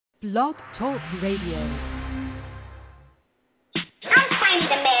Blog Talk Radio. I'm Tiny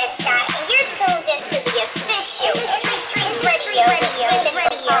the Mascot, and you're tuned into the official radio.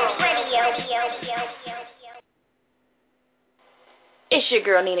 It's your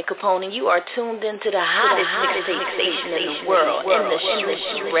girl Nina Capone, and you are tuned into the hottest mixtape station in the world, in the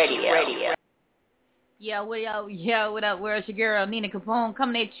Streets Radio. Yo, what up, world? It's your girl Nina Capone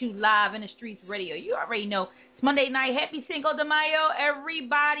coming at you live in the Streets Radio. You already know. It's Monday night. Happy Cinco de Mayo,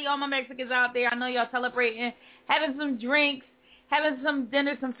 everybody. All my Mexicans out there. I know y'all celebrating, having some drinks, having some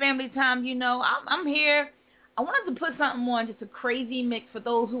dinner, some family time. You know, I'm here. I wanted to put something on, just a crazy mix for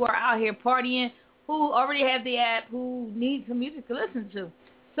those who are out here partying, who already have the app, who need some music to listen to.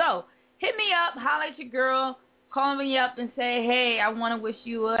 So, hit me up, holla at your girl, call me up and say, hey, I want to wish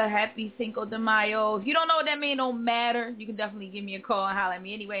you a happy Cinco de Mayo. If you don't know what that means, don't matter. You can definitely give me a call and holla at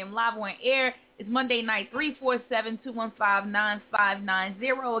me. Anyway, I'm live on air. It's Monday night,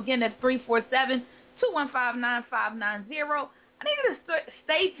 347-215-9590. Again, that's 347-215-9590. I need you to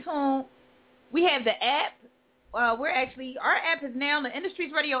stay tuned. We have the app. Our app is now, the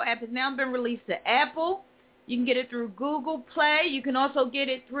Industries Radio app has now been released to Apple. You can get it through Google Play. You can also get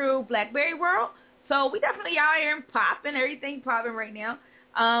it through BlackBerry World. So we definitely out here and popping, everything popping right now.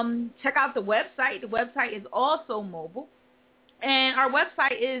 Check out the website. The website is also mobile. And our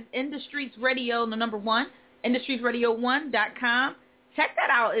website is Industries Radio, the number 1, IndustriesRadio1.com. Check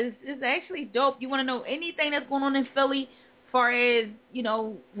that out. It's actually dope. You want to know anything that's going on in Philly as far as, you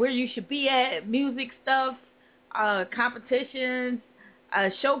know, where you should be at, music stuff, competitions,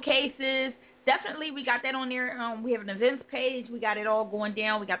 showcases. Definitely, we got that on there. We have an events page. We got it all going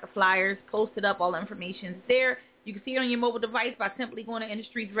down. We got the flyers posted up. All the information's there. You can see it on your mobile device by simply going to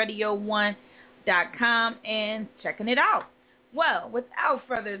IndustriesRadio1.com and checking it out. Well, without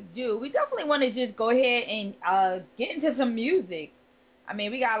further ado, we definitely want to just go ahead and get into some music. I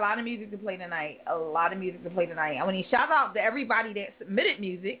mean, we got a lot of music to play tonight. I want to shout out to everybody that submitted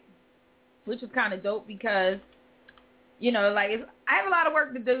music, which was kind of dope because, you know, like, I have a lot of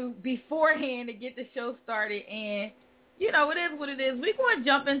work to do beforehand to get the show started, and, you know, it is what it is. We're going to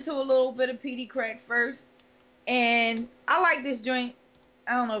jump into a little bit of PD Crack first, and I like this joint.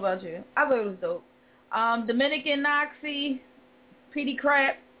 I don't know about you. I thought it was dope. Dominican Noxie, PD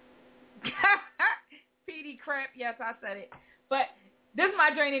Crap. PD Crap, yes, I said it. But this is my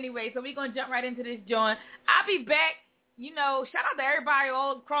joint anyway, so we're going to jump right into this joint. I'll be back. You know, shout out to everybody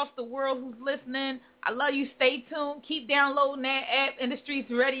all across the world who's listening. I love you. Stay tuned. Keep downloading that app, Industries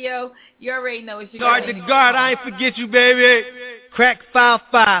Radio. You already know it's your Guard to guard, I ain't forget you, baby. Crack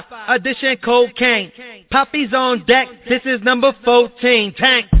 5-5, addition cocaine. Poppy's on deck, this is number 14.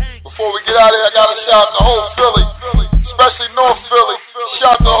 Tank. Before we get out of here, I gotta shout out the whole Philly, especially North Philly.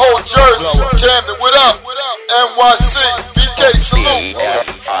 Shout out the whole Jersey, Camden, what up? NYC, BK, salute.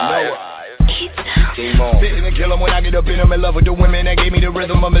 Spitting and kill 'em when I get up in 'em. In love with the women that gave me the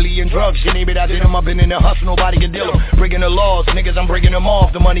rhythm. A million drugs, shit ain't been I did 'em. I've been in the hustle, nobody can deal 'em. Breaking the laws, niggas, I'm breaking them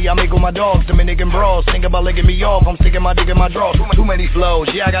off. The money I make with my dogs, Dominican bras. Think about licking me off, I'm sticking my dick in my draw. Too many flows,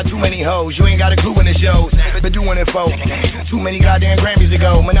 yeah, I got too many hoes. You ain't got a clue in the shows, been doing it for too many goddamn Grammys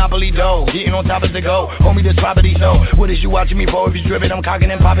ago. Monopoly dough, getting on top as they go. Homie, this property so. What is you watching me for? If you driven, I'm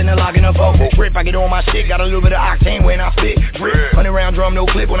cocking and popping and locking up for. Trip, I get on my shit, got a little bit of octane when I spit. Drip, 100 round drum, no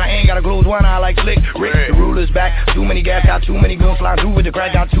clip. When I ain't got a close one, I like flick. Rick, the ruler's back, too many gas, got too many guns, slide through with the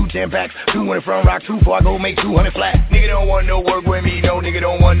crack, got 2 10-packs, 2 in the front, rock 2 before I go make 200 flat. Nigga don't want no work with me, no nigga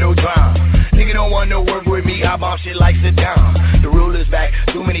don't want no drama. Nigga don't want no work with me, I bomb shit like Saddam. The ruler's back,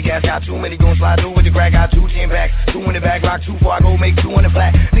 too many gas, got too many guns, slide through with the crack, got 2 10-packs, 2 in the back, rock 2 before I go make 200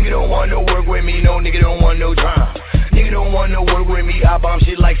 flat. Nigga don't want no work with me, no nigga don't want no drama. Nigga don't want no work with me, I bomb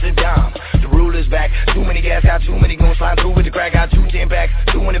shit like Saddam. The ruler's back, too many gas, got too many guns, slide through with the crack, got 2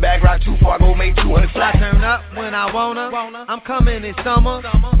 10-packs, 2 in the back, rock 2 before I go make 200 flat. I turn up when I wanna, I'm coming in summer,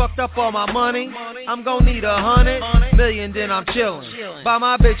 fucked up all my money, I'm gon' need 100 million, then I'm chillin'. Buy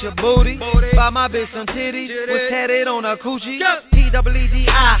my bitch a booty, buy my bitch some titties, was tatted on a coochie,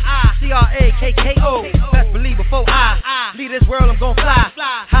 T-E-D-D-I-C-R-A-K-K-O, best believe before I leave this world I'm gon' fly,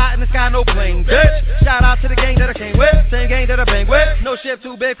 high in the sky, no plane, bitch. Shout out to the gang that I came with, same gang that I bang with, no ship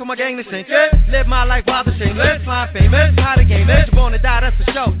too big for my gang to sink it, live my life while the shameless, fly famous, how the game is, you born to die, that's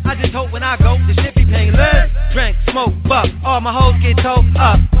the show, I just hope when I go, this shit be painless, drink, smoke, buck, All my hoes get towed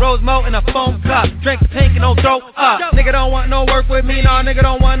up. Rose Mo in a foam cup. Drink the pink and don't throw up. Nigga don't want no work with me, nah. Nigga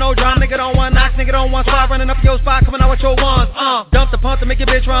don't want no drama. Nigga don't want knocks. Nigga don't want spot running up your spot, coming out with your ones. Dump the pump to make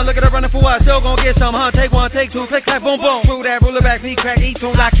your bitch run. Look at her running for what? Still gon' get some, huh? Take one, take two, click, clack, boom, boom. Screw that, ruler back, me crack, eat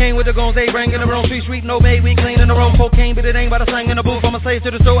tunes. I came with the goons, they bring in the room. Street, sweet, no maid, we clean in the room. Cocaine, but it ain't about a slang in the booth. I'm a slave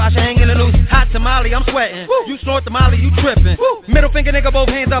to the store, I should hang in the noose. Hot tamale, I'm sweating. Woo. You snort the molly, you tripping. Woo. Middle finger, nigga, both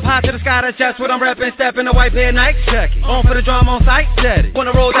hands up high to the sky. That's just what I'm repping. Step in the white pair, night check it. On for the drum on sight, set it.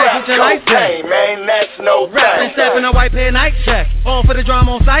 Wanna roll that with your life set. Man, that's no Rapping, step in the white pair, night check it. On for the drum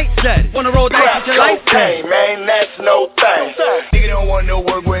on sight, set it. Wanna roll that with your life set. Man, that's no thing. Nigga don't want no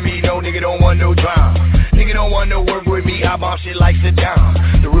work with me, no nigga don't want no drama. Nigga don't want no work with me, I bomb shit like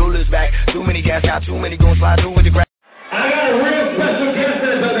Saddam. The ruler's back, too many gas, got too many gon' slide through with the grass. I got a real special guest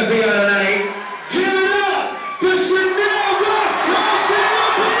that's about to be on tonight. Give it up for Chanel Rock.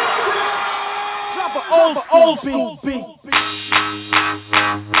 Drop an old beat.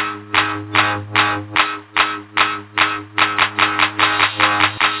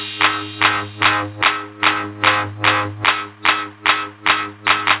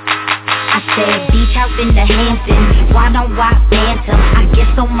 Beach house in the Hamptons. Why don't I phantom? I get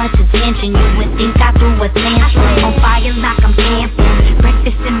so much attention. You would think I threw a tantrum. On fire like I'm camping.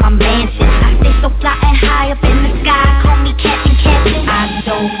 Breakfast in my mansion. I stay so fly and high up in the sky. Call me Captain. I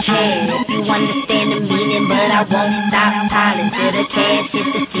don't care if you understand the meaning, but I won't stop piling till the cash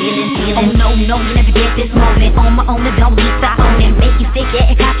hits the ceiling. Oh no, you never get this moment. On my own, don't be stop on it. Make you sick,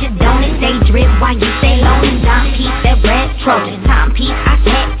 yeah, it got you don't it. Stay drip while you stay lonely. Dime piece, that red Trojan. Time piece, I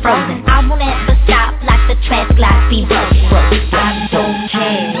can't frozen. I won't ever stop like the trash glass be broken. I don't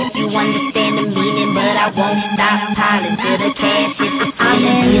care if you understand the meaning, but I won't stop piling till the cash hits the ceiling. I'm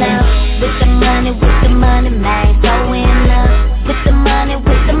in love with the money, man. So in love with the money,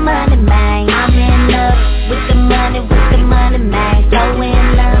 man. I'm in love with the money, man. So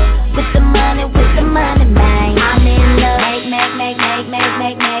in love with the money, man. I'm in love. Make money.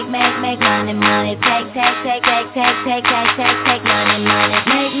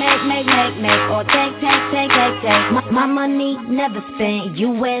 Take money. Make, or take. My money never spent.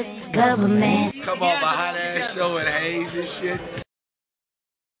 U.S. government. Come on, behind that show and haze and shit.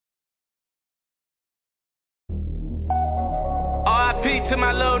 R.I.P. to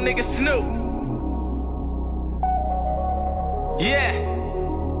my little nigga Snoop. Yeah.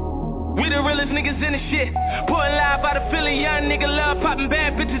 We the realest niggas in the shit. Pulling live out of Philly, young nigga love popping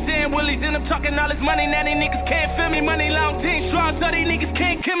bad bitches and willies. And I'm talking all this money, now these niggas can't feel me. Money long, team strong, so these niggas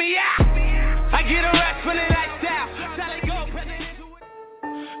can't kill me out. I get a rush from the lifestyle. Charlie go, president.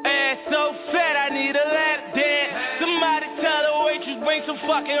 Ass so fat, I need a lap dance. Somebody tell the waitress bring some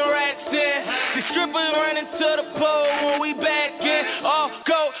fucking rats in. The strippers running to the pole when we back in. All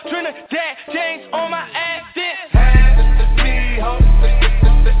gold, Trinidad, James on my ass in. It's me, ho.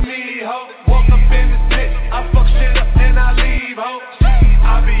 It's me, ho. Walk up in this bitch, I fuck shit up and I leave, ho.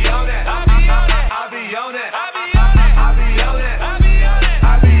 I be on that. I be on that. I be on that. I be on that. I be on that. I be on that.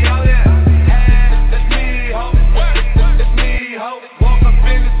 I be on that. It's me, ho. It's me, ho. Walk up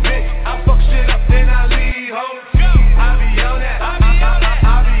in this bitch, I fuck shit up and I leave, ho. I be on that. I be on that.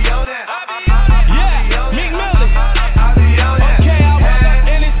 I be on that. I be on that. Yeah, Meek Millie. I be on that. Okay, I walk up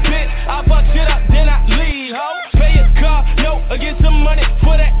in this bitch, I fuck shit up then I leave, ho. Pay your car, no, or get some money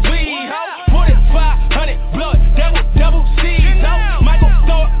for that weed, ho. 4500, blow it, double C's, ho. Michael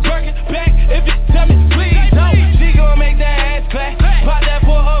throw it, Birkin back if you tell me please, ho. She gon' make that ass clap, pop that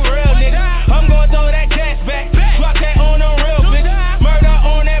for a real nigga. I'm gon' throw that cash back, drop that on a real bitch. Murder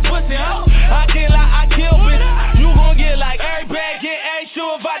on that pussy, ho. I kill like I kill bitch. You gon' get like every bag, get ain't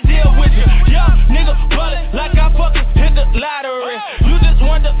sure if I deal with you. Yo, nigga, ballin' like I fucking hit the lottery. You just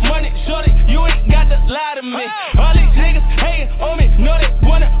want the money, shorty, you ain't got to lie to me. All these niggas hating on me, know they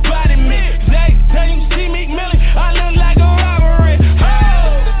wanna body me. They tell you see Meek Millie, I look like a robbery. It's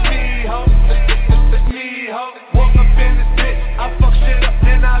me, ho. It's me, ho. Walk up in this bitch, I fuck shit up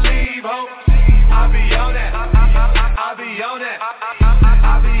and I leave, ho. I be on that. I be on that.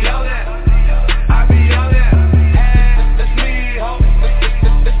 I be on that. I be on that. It's me, ho.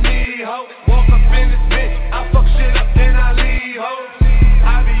 It's me, ho. Walk up in this bitch, I fuck shit up and I leave, ho.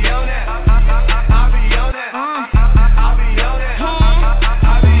 I be on that. I be on that.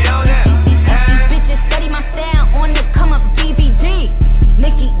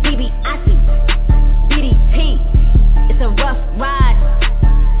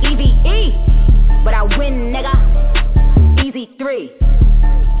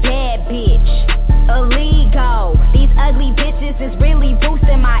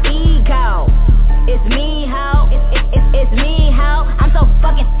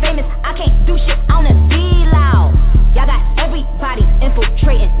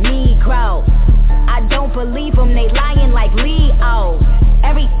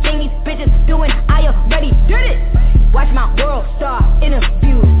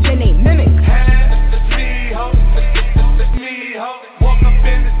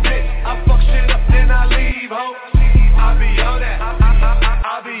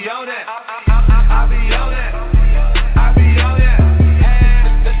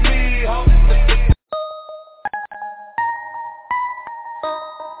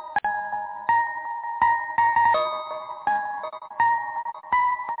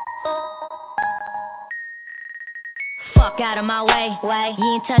 out of my way. You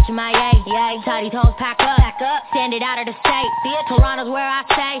ain't touching my yay. Tidy toes, pack up. Send it out of the state. Toronto's where I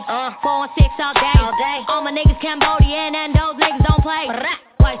stay. 416 all day. All my niggas Cambodian and those niggas don't play.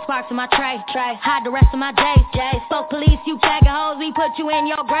 White sparks in my tray. Hide the rest of my days. Fuck police, you tagging hoes, we put you in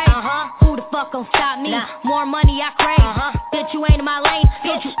your grave. Who the fuck gon' stop me? More money I crave. Bitch, you ain't in my lane.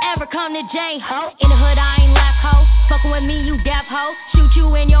 Don't you ever come to Jane. In the hood, I ain't left hoe. Fucking with me, you deaf hoe. Shoot you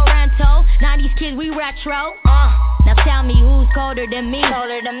in your rental. Now these kids, we retro. Now tell me who's colder than me.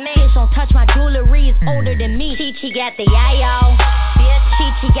 Bitch, don't touch my jewelry, it's older than me. Chi-Chi got the yayo. Bitch,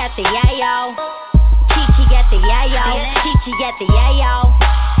 Chi-Chi got the yayo. Chi-Chi got the yayo. Chi-Chi got the yayo.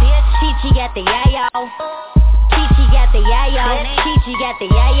 Bitch, Chi-Chi got the yayo. Chi-Chi got the yayo. Chi-Chi got the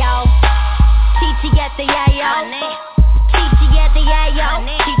yayo. Chi-Chi got the yayo. Chi-Chi got the yayo.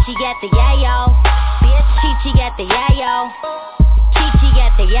 Chi-Chi got the yayo. Bitch, Chi-Chi got the yayo. Chi-Chi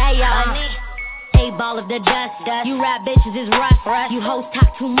got the yayo. A-ball of the dust. You rap bitches is rust. You hoes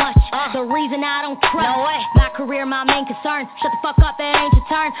talk too much. The reason I don't trust. No way. My career, my main concern. Shut the fuck up, it ain't your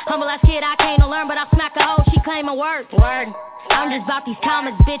turn. Humble ass kid, I came to learn, but I'll smack a hoe, she claim a word. I'm just about these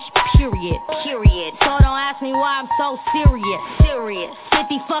comments, bitch, period. So don't ask me why I'm so serious.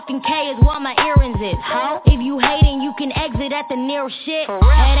 50 fucking K is what my earrings is. If you hating, you can exit at the nearest shit.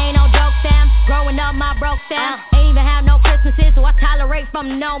 It ain't no joke, fam. Growing up, my broke fam. Ain't even have no Christmases, so I tolerate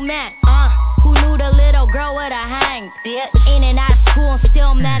from no man. Who knew the little girl would have hanged? In and out of school and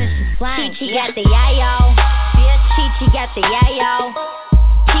still managed to slang. Chi-Chi got the yayo. Chi-Chi got the yayo.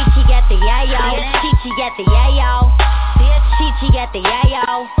 Chi-Chi got the yayo. Chi-Chi got the yayo. Chi-Chi got the yayo.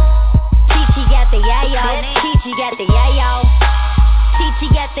 Chi-Chi got the yayo. Chi-Chi got the yayo. Chi-Chi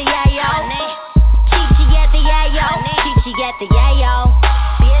got the yayo. Chi-Chi got the yayo. Chi-Chi got the yayo.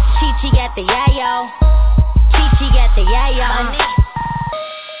 Chi-Chi got the yayo. Chi-Chi got the yayo.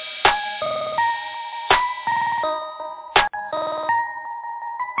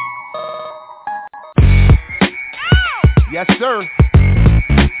 Yes, sir.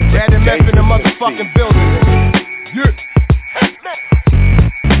 Dad and Meth in the motherfucking building.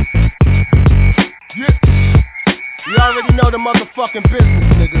 Yeah. You already know the motherfucking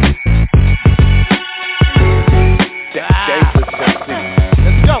business, nigga.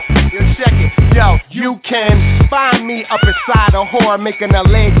 Let's go. Yo, check it. Yo, you can find me up inside a whore, making her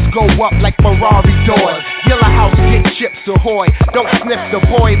legs go up like Ferrari doors. Yellow house, get chips ahoy. Don't sniff the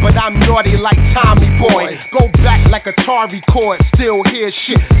boy, but I'm naughty like Tommy Boy. Go back like Atari cord, still hear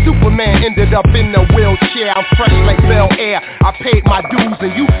shit. Superman ended up in the wheelchair. I'm fresh like Bel Air. I paid my dues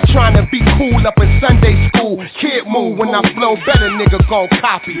and you trying to be cool up in Sunday school. Kid move when I flow better, nigga gon'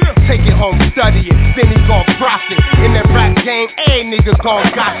 copy. Take it home, study it, then he gon' profit. In that rap game, a nigga gon'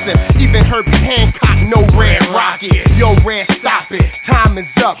 gossip. Even Herbie Hancock, no red rocket. Yo, red, stop it, time is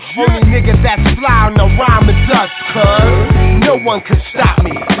up. Only nigga that's fly on the rhyme is us, cuz no one can stop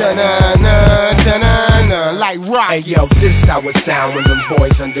me. Da-na-na, da-na-na, like rock. Hey yo, this how it sound when them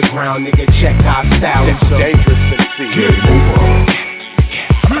boys underground, nigga, check our style. It's dangerous to see. Get over.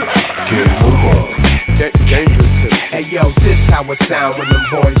 Get over. Dangerous to see. Hey yo, this how it sound when them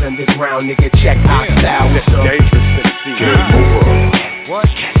boys underground, nigga, check our style. It's dangerous to see. Get over. What?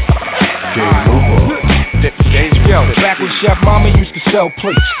 Get over. Yo, back when Chef Mama used to sell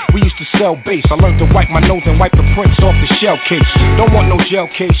plates, we used to sell bass. I learned to wipe my nose and wipe the prints off the shell case. Don't want no gel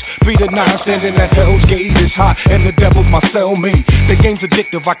case. 3 to 9 standing at Hell's Gate is hot, and the devil's my cellmate. The game's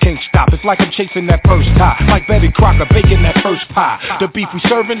addictive, I can't stop. It's like I'm chasing that first tie, like Betty Crocker baking that first pie. The beef we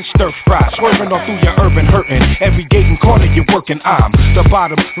serving is stir fry, swerving all through your urban hurting. Every gate and corner you're working, I'm the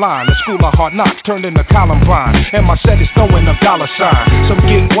bottom line. The school of hard knocks turned into Columbine, and my set is throwing a dollar sign. Some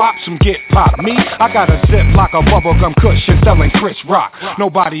get wop, some get pop. Me, I got a zip like a bubblegum cushion selling Chris Rock.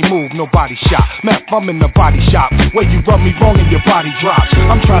 Nobody move, nobody shop. Meth, I'm in the body shop. Where you rub me wrong and your body drops.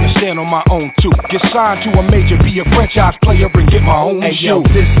 I'm trying to stand on my own too. Get signed to a major, be a franchise player and get my own hey shoe. yo,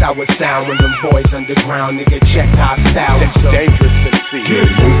 this how it sound when them boys underground, nigga, check our style. It's dangerous to see.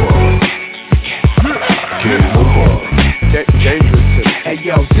 Get over. Get over. Dangerous to see. Hey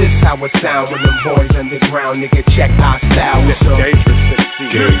yo, this how it sound when them boys underground, nigga, check our style. It's dangerous to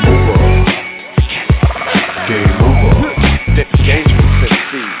see. Get over. Get over. Dangerous to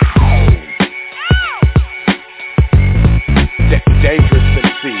see. Dangerous to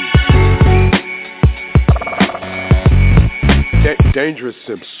see. Dangerous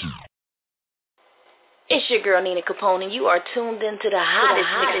to see. It's your girl Nina Capone, and you are tuned into the hottest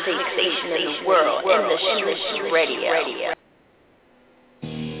mixtape station in the world, in the street radio.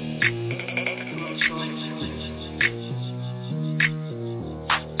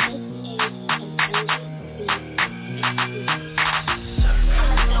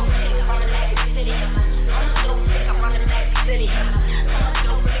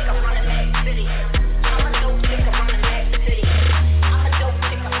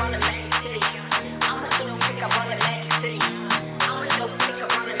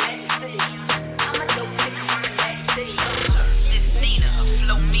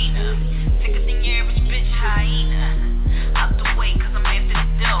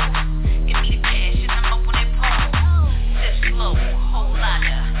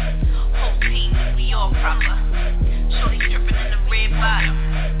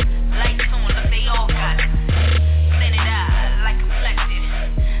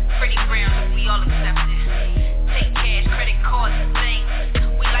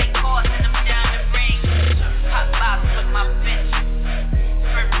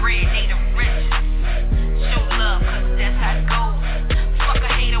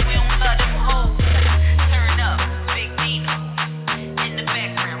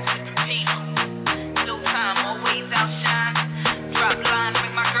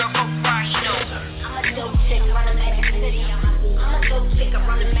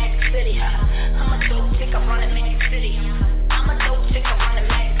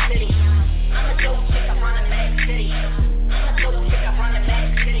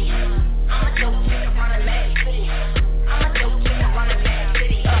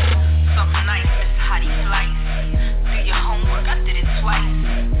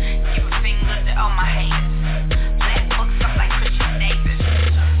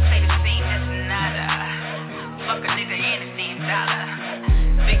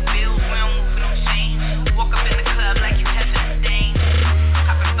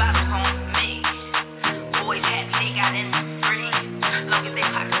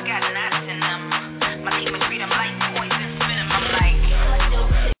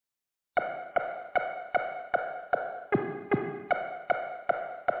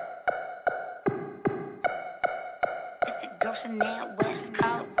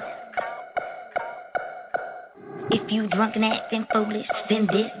 If you drunk and acting foolish, then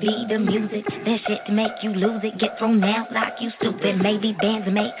this be the music. That shit to make you lose it. Get thrown out like you stupid. Maybe bands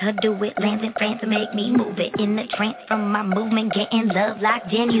to make her do it. Lands in France to make me move it. In the trance from my movement, getting love like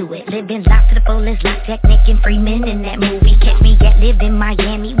Jen Hewitt. Living life to the fullest like Jack Nick and Freeman in that movie. Catch me at live in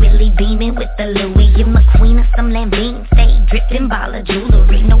Miami, Willie beaming with the Louis. Give my queen of some Lambine, stay dripping ball of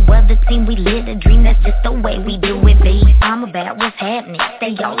jewelry. No other team, we live a dream. That's just the way we do it, B. I'm about what's happening.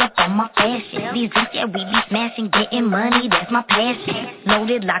 Stay all up on my fashion. These drinks, yeah, we be smashing. Getting money, that's my passion.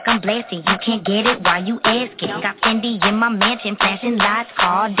 Loaded like I'm blasting, you can't get it, why you asking? Got Fendi in my mansion, flashing lights,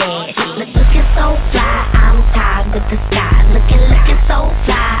 car dashing. Looking so fly, I'm tired with the sky. Looking so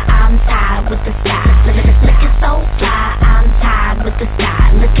fly, I'm tired with the sky. Looking so fly, I'm tired with the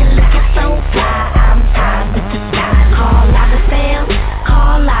sky. Looking so fly, I'm tired with the sky. Call Lagerfeld,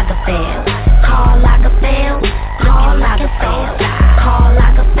 call Lagerfeld, call Lagerfeld, call Lagerfeld, call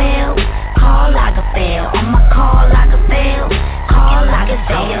Lagerfeld, call Lagerfeld. I'ma call Lagerfeld, call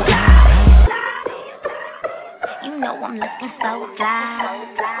Lagerfeld. You know I'm looking so fly.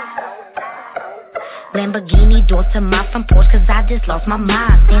 Lamborghini doors to my front porch cause I just lost my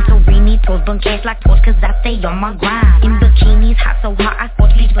mind. Santorini tours bun cash like torch cause I stay on my grind. In bikinis, hot so hot I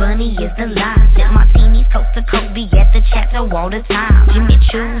sports beach bunny is the line. Sip martinis coast to coast, be at the chateau all the time. Jimmy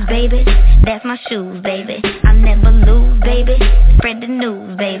Choos, baby, that's my shoes, baby. I never lose, baby, spread the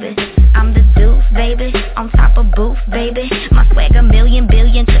news, baby. I'm the deuce, baby, on top of booth, baby. My swag a million,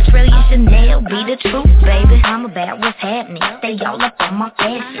 billion, quadrillion, Chanel, be the truth, baby. I'm about what's happening, stay all up on my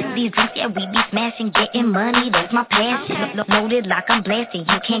fashion. These drinks, yeah, we be smashing, getting money, that's my passion. Loaded like I'm blasting,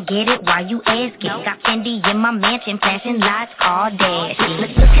 you can't get it, why you asking? Got Fendi in my mansion, flashing lights, car dashing.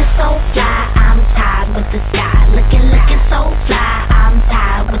 Looking so fly, I'm tired with the sky. Looking so fly, I'm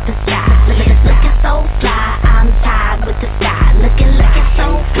tired with the sky. Looking so fly, I'm tired with the sky. Looking so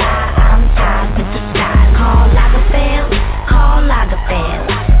fly, I'm tired with the sky. Call Lagerfeld, call Lagerfeld,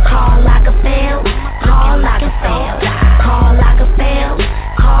 call Lagerfeld, call Lagerfeld, call Lagerfeld,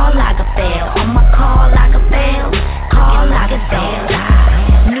 call Lagerfeld. I'ma call Lagerfeld, call Lagerfeld.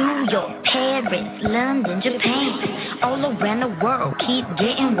 New York, Paris, London, Japan, all around the world, keep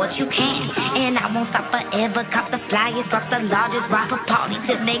getting what you can. And I won't stop forever, cop the flyers, drop the largest rapper party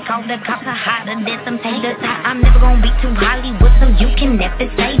till they call the cops are hotter than some haters. I'm never gonna be too Hollywood, so you can never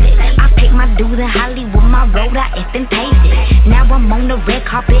save it. I pick my dudes in Hollywood, my road I effing paved it. Now I'm on the red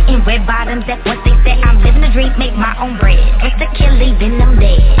carpet in red bottoms, that's what they say. I'm living the dream, make my own bread. It's the kill, leaving them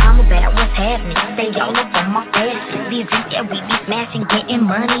dead. I'm about what's happening, stay all up on my fashion. These drinks, yeah, we be smashing, getting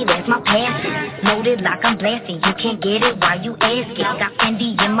money, that's my passion. Loaded like I'm blasting, you can't get it, why you asking? Got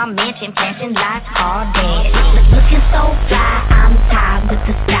Fendi in my mansion, flashing lights, all dashing. Looking so fly, I'm tired with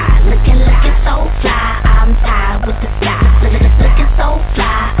the sky. Looking so fly, I'm tired with the sky. Looking so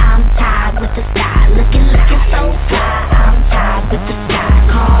fly, I'm tired with the sky. Looking so fly, I'm tired with the sky.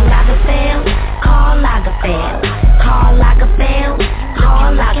 Call Lagerfeld, call Lagerfeld, call Lagerfeld,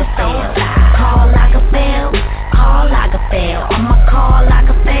 call Lagerfeld, call Lagerfeld, call Lagerfeld. I'ma call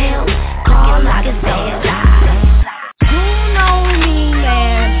Lagerfeld, call Lagerfeld. You know me,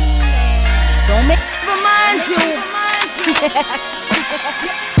 man. Don't make me remind you.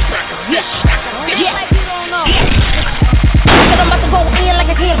 Yeah. I'm about to go in like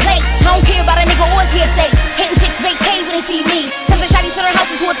I can't play. I don't care about a nigga or his hearsay. Hitting chicks vacay when they see me. Something shawty turn her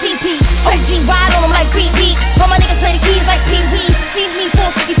house into a TP. OG ride on them like BB. All my niggas play the keys like Pee-wee. Sees me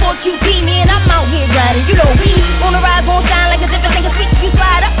 454 QP. Me and I'm out here riding. You know we on the ride, gon' shine like a zipper. Think a sweet, you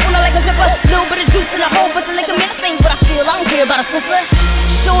slide up on her like a zipper. Little bit of juice in a whole bunch of liquor. Man, things what I feel. I don't care about a sister.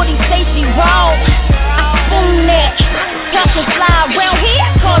 Shorty say she raw. I spoon that. Talk and fly around here.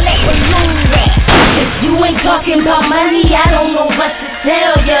 Call that balloon rap. If you ain't talking about money, I don't know what to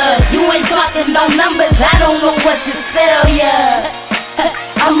tell ya. You ain't talking about numbers, I don't know what to tell ya.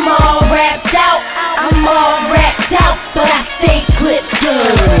 I'm all wrapped out, but I stay clipped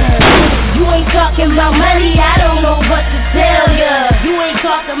good. You ain't talking about money, I don't know what to tell ya. You ain't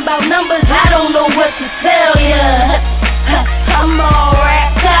talking about numbers, I don't know what to tell ya. I'm all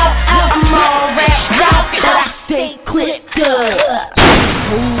wrapped out, but I stay clipped good.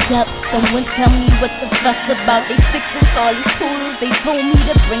 Hold up, someone tell me what the fuss about. They fixin' all these poodles, they told me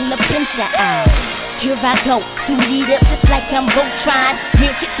to bring the pincher out. Here I go, do it up just like I'm Voltron.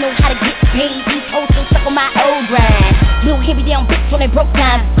 Real chicks know how to get paid, these hoes still stuck on my old grind. Little heavy down bitch on they broke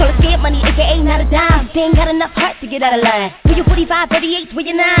time. Call it scared money, aka not a dime. They ain't got enough heart to get out of line. Where your 45, 38s, where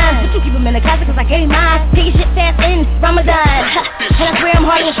your 9s? But you keep them in the closet cause I carry mine. Take your shit fast in Ramadan. And I swear I'm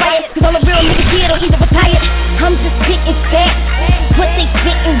hard and quiet, cause all the real niggas here don't even retired. I'm just getting fat, but they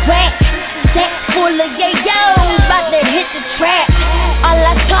spittin' rap. Sack full of yayos, about to hit the track. All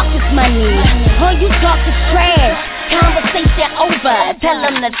I talk is money, all you talk is trash. Conversation over, tell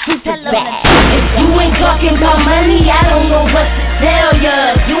them the truth is back. If you ain't talking about money, I don't know what to tell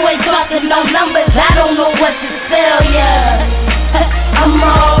ya. If you ain't talking no numbers, I don't know what to tell ya. I'm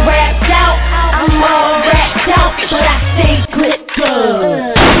all wrapped out, but I stay clipped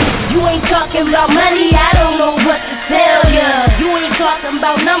up. You ain't talking about money, I don't know what to tell ya. You ain't talking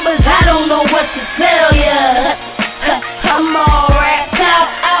about numbers, I don't know what to tell ya. I'm all wrapped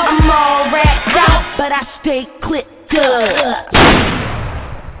out, but I stay clipped up.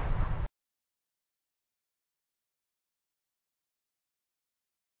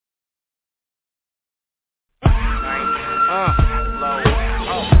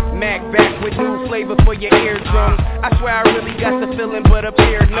 Mac back with new flavor for your eardrums. I swear I really got the feeling but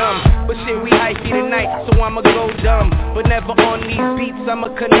appear numb. But shit, we hypey tonight, so I'ma go dumb. But never on these beats, I'm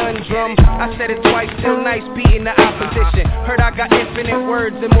a conundrum. I said it twice, still nice beating the opposition. Heard I got infinite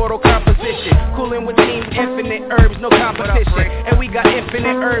words, immortal composition. Coolin' with teams, infinite herbs, no competition. And we got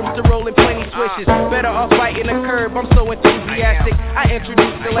infinite herbs to roll in plenty swishes. Better off biting the curb, I'm so enthusiastic. I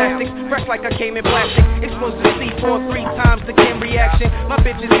introduced elastics, fresh like I came in plastic. Explosive C4 3 times the Kim reaction. My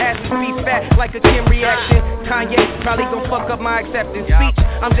bitches asses be fat like a Kim reaction. Kanye probably gon' fuck up my acceptance speech.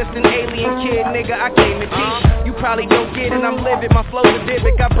 I'm just an alien kid, nigga, I came to teach. You probably don't get it, I'm livid, my flow's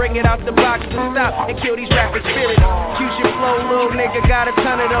addictive. I bring it out the box to stop and kill these rapping spirits. Fusion flow, little nigga, got a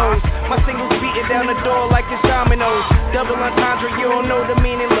ton of those. My singles beating down the door like it's dominoes. Double entendre, you don't know the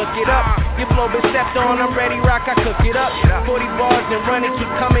meaning, look it up. Your flow been stepped on, I'm ready, rock, I cook it up. 40 bars and run it,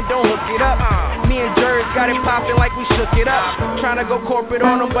 keep coming, don't hook it up. Me and Jerz got it popping like we shook it up. Tryna go corporate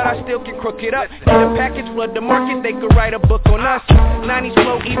on them, but I still can crook it up. Get a package, flood the market, they could write a book on us. 90s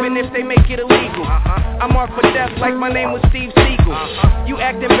flow, even if they make it illegal. I'm off for death like my name was Steve Seagal. You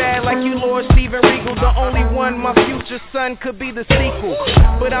acting bad like you Lord Steven Regal. The only one, my future son, could be the sequel.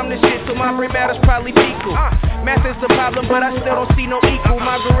 But I'm the shit, so my brain matter's probably fecal. Math is the problem, but I still don't see no equal.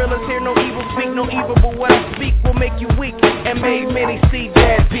 My gorillas hear no evil, speak no evil, but what I speak will make you weak and make many see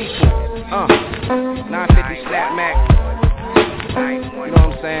dead people. 950 Snap Mac. You know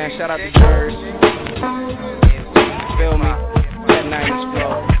what I'm saying? Shout out to Jerz. Feel me? That 90s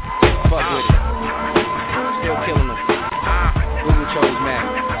flow. Fuck with it. Still killing them. Google chose Mac.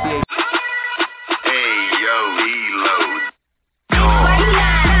 Hey, yo, reload. Why you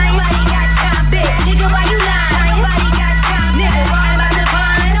lying? Nobody got time, bitch. Nigga, why you lying? Nobody got time, nigga. Why am I the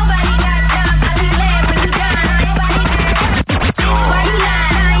fun? Nobody got time. I be glad when you done. Nobody got time. Why you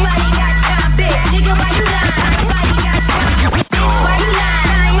lying? Nobody got time, bitch. Nigga, why you lying? Nobody got time. Why you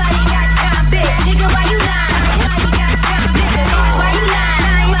lying? Nobody got time, bitch. Nigga, why you lying? Nobody got time, nigga. Why you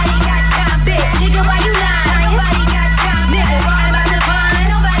lying? Nobody got time, bitch. Nigga, why you lying? Nobody got time, nigga. Why am I the fun?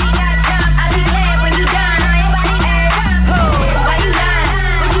 Nobody got time. I be glad when you done. Nobody got time. Why you lying?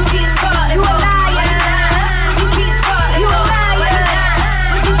 What you keep fucking? You a liar. You keep fucking. You a liar.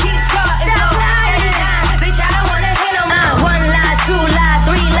 What you keep fucking? Stop lying. Bitch, I don't wanna hit 'em. One lie, two lie,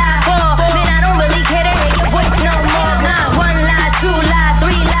 three lie, four. Man, I don't really care to hate your voice no more. One lie, two lie,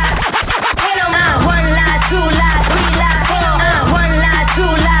 three lie. Hit 'em. One lie, two lie, three lie, four. One lie,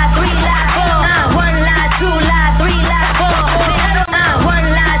 two lie, three lie, four. One lie, two lie, three lie, four. One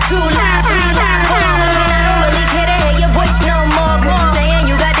lie, two lie, three lie, four. Man, I don't really care to hear your voice no more. But you saying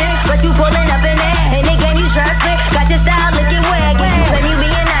you got this, but you pulling up in there. And they game you trying to split. Got your style looking waggy. When you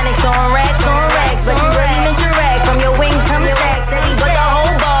being honest, on racks. But you really meant your rag. From your wings come stacks. Said he put the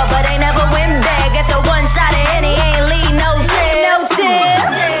whole ball, but ain't never win back. At the one side of any ain't lead no shit. No shit.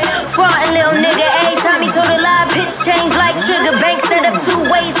 Front little nigga, every time he told a lie, pitch change like sugar. Bank set up 2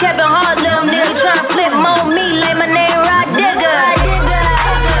 ways, Kevin Hart, little nigga. Tryna flip more me like my name Rod Digger.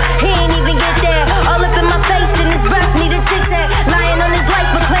 He ain't even get there. All up in my face and his breath need a six-pack. Lying on his life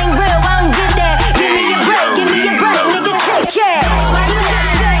but playing real, I don't get that. Give me your break, nigga, take care. Why you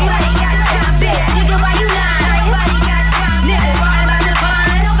lying? Nobody got time, bitch. Nigga, why you lying? Nobody got time, nigga. Why am I the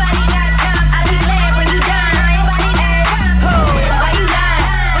fun? Nobody got time. I be glad when you done. Nobody got time. Why you lying?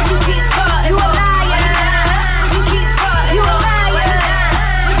 What you keep fucking? You a liar. You keep fucking. You a liar.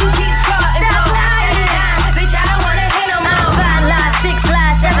 What you keep fucking? Stop lying. Bitch, I don't wanna hit 'em.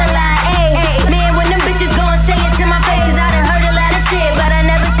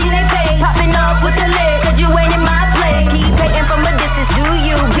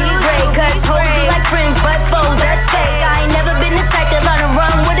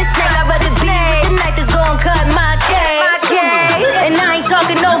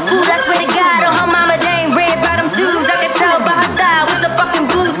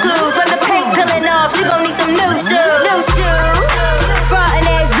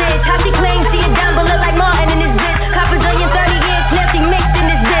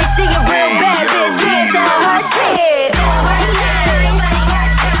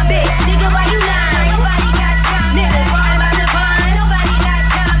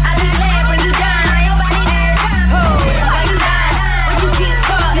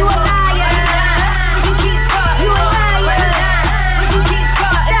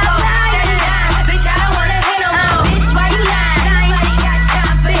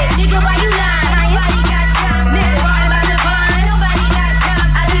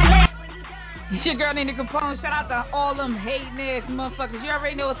 It's your girl Nina Capone. Shout out to all them hating ass motherfuckers. You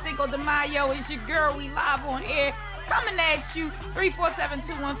already know it's Cinco de Mayo. It's your girl. We live on air. Coming at you.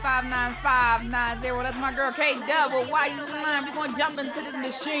 347-215-9590. That's my girl K-Double. Why you lying? We're going to jump into this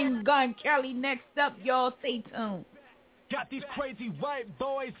Machine Gun Kelly next up. Y'all stay tuned. Got these crazy white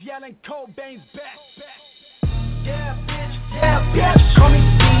boys yelling Cobain's back. Yeah, bitch. Yeah, bitch. Call me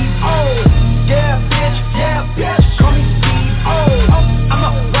Steve. Oh. Yeah, bitch. Yeah, bitch. Call me Steve. Oh. I'm a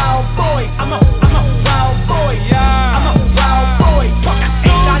wild boy. I'm a wild boy. Yeah. I'm a wild boy. Fuck, I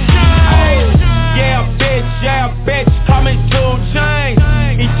ain't got shame. Yeah, bitch, call me 2 Chainz.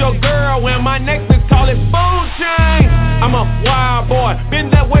 Eat your girl when my next bitch call it food chain. I'm a wild boy,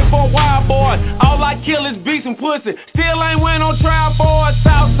 been that way for a wild boy. All I kill is beats and pussy. Still ain't went on trial for it.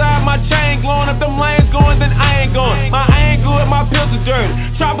 Southside, my chain glowing. If them lanes going, then I ain't going. My I ain't good, my pills are dirty.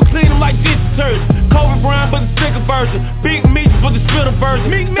 Chopper clean them like dish detergent. Kobe Bryant, but the thicker version. Big meats, but the spitter version.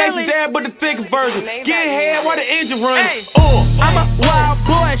 Stacy dad, but the thicker version. Get head while the engine running. I'm a wild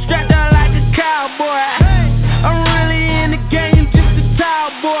boy, strapped down like a cowboy. I'm really in the game, you just a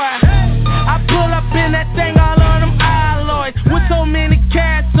tall boy. I pull up in that thing, all on them alloys. With so many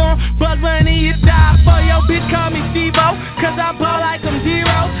cats on, blood money you die for. Yo, bitch call me Steve-O, cause I ball like I'm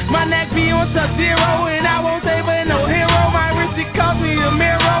zero. My neck be on sub-zero, and I won't save her no hero. My wrist, it cost me a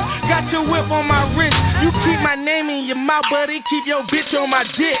mirror. Got your whip on my wrist. You keep my name in your mouth, buddy. Keep your bitch on my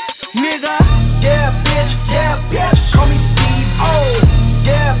dick, nigga. Yeah, bitch, call me Steve-O.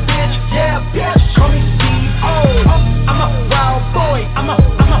 Yeah, bitch, call me Steve-O. I'm a wild boy, I'm a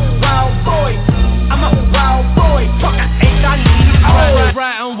wild boy. I'm a wild boy, fuck, I ain't got need.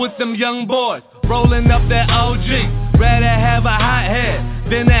 Riding with them young boys, rolling up that OG. Rather have a hot head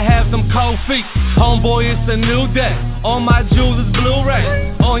than to have some cold feet. Homeboy, it's a new day. On my jewels is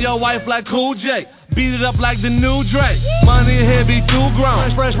Blu-ray. On your wife like Cool J. Beat it up like the new Drake. Money here be too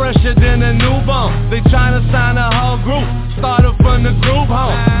grown. Fresher than a newborn. They tryna sign a whole group. Started from the group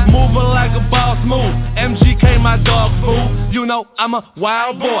home. Moving like a boss move. MGK my dog food. You know I'm a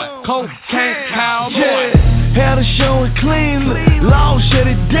wild boy. Cocaine cowboy. Yeah, had a show in Cleveland. Law shut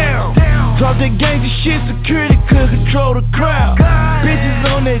it down. Talk that gangsta shit. Security could control the crowd.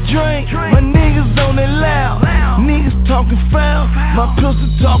 Bitches on that drink. My niggas on that loud. Niggas talking foul. My pistol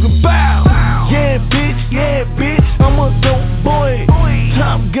talking bow. Yeah, bitch, I'm a dope boy.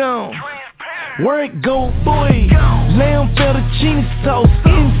 Top Gun, where it go, boy? Lamb fettuccine sauce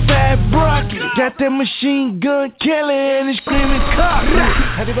inside broccoli. Got that Machine Gun Kelly and he screaming cock.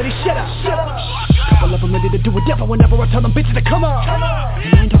 Everybody shut up. Couple of them ready to do a dip whenever I tell them bitches to come on. And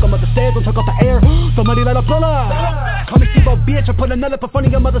I ain't talking about the stairs, I'm talking about the air. Somebody let a pull up. Call me Steve-O, bitch, I put another for front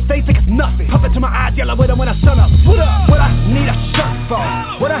of your mother's face like it's nothing. Puff it to my eyes, yellow with them when I sun up. What up? What I need a shirt for?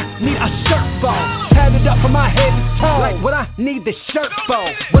 What I need a shirt for? Have it up from my head to toe. Like what I need the shirt for?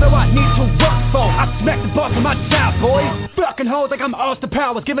 What do I need to work for? I smack the boss of my child, boy. Fucking hoes like I'm Austin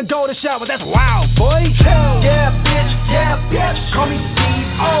Powers, giving gold a shower, that's wild, boy. Yeah, bitch, call me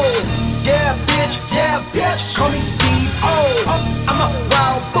Steve-O. Yeah, bitch, call me Steve-O. I'm a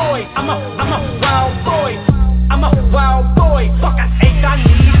wild boy, I'm a wild boy. I'm a wild boy, fuck, I ain't got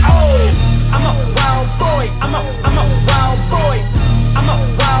need. I'm a wild boy, I'm a wild boy. I'm a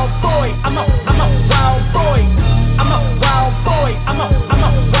wild boy, I'm a wild boy. I'm a wild boy, I'm a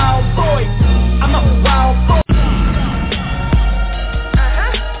wild boy. I'm a wild boy.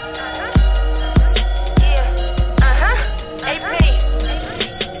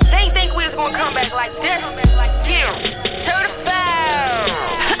 Gonna come back like this. Yeah,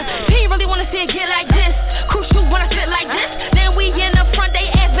 certified. He ain't really wanna see it get like this. Crucial when I sit like this. Then we in the front, they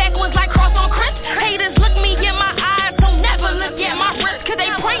ass backwards like cross on Chris. Haters look me in my eyes, don't never look at my wrist. Cause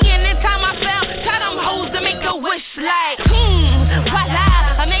they praying in time I fell. Tell them hoes to make a wish like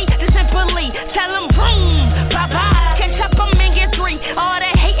voila, I made it simply. Tell them bye-bye. Catch up, I'm in gear 3. All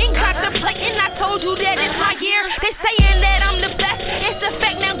that hating, contemplating. I told you that it's my year. They saying that I'm the best. It's a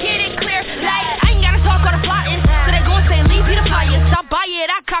fact, now get it clear. Like, I ain't gotta talk all the plotting. So they gon' say, leave me the flyers. I'll buy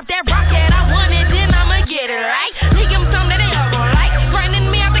it, I cop that rocket. I want it, then I'ma get it, right? Leak them some that they all gon' like. Grinding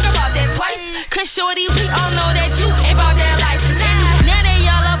me, I think about that twice. Cause shorty, we all know that you ain't about that life. Now they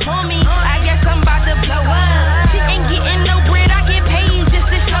all up on me. I guess I'm about to blow up. She ain't getting no bread, I get paid just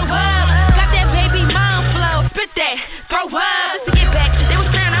to show up. Got that baby mom flow. Spit that, throw up. Let's get back. They was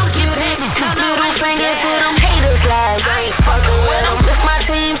saying I don't get back. Middle finger to them haters like I ain't fucking with them. If my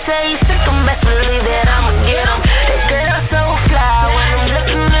team say sick, I'm best believe that I'ma get them. That girl so fly when I'm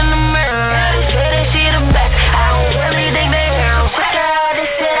looking in the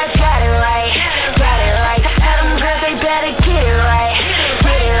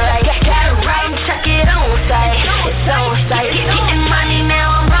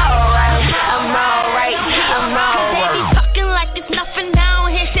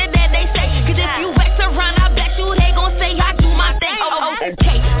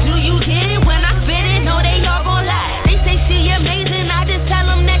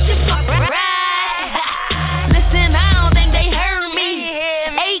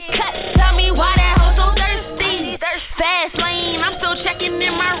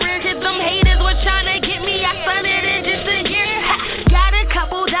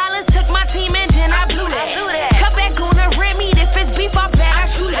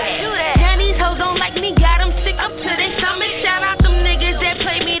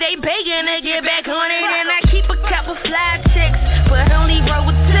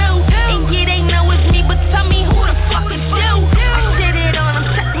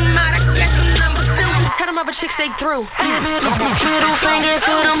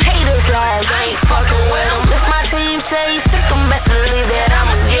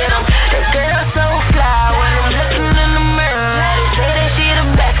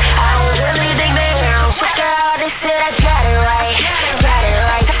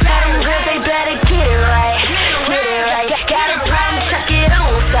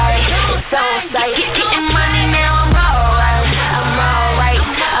sight. Getting money now, I'm alright. I'm alright.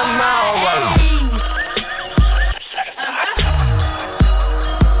 I'm alright.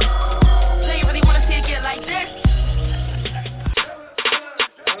 Do you really wanna see it get like this?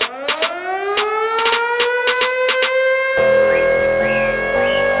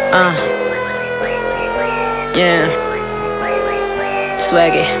 Yeah.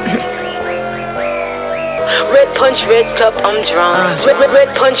 Swaggy. Red punch, red cup, I'm drunk. Red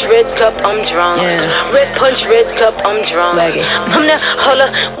punch, red cup, I'm drunk. Yeah. Red punch, red cup, I'm drunk. Swaggy. I'm that holla,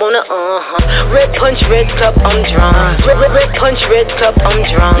 wanna Red punch, red cup, I'm drunk. Red punch, red cup, I'm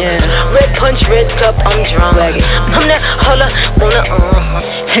drunk. Yeah. Red punch, red cup, I'm drunk. Swaggy. I'm that holla, wanna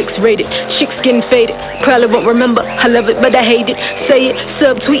X-rated, chicks getting faded. Probably won't remember. I love it, but I hate it. Say it,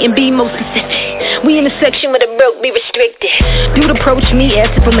 subtweet and be more specific. We in a section where the broke be restricted. Dude approach me,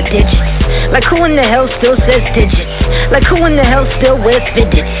 ask if I'm a digit. Like who in the hell still says digits? Like who in the hell still wears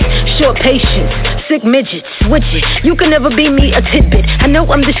fidgets? Short patience, sick midgets, switch it. You can never be me, a tidbit. I know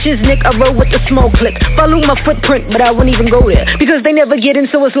I'm the shiznick, I roll with the small click. Follow my footprint, but I won't even go there. Because they never get in,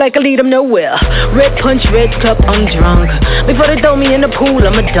 so it's like I lead them nowhere. Red punch, red cup, I'm drunk. Before they throw me in the pool,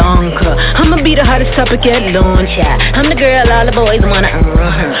 I'm a donker. I'ma be the hottest topic at launch, yeah. I'm the girl all the boys wanna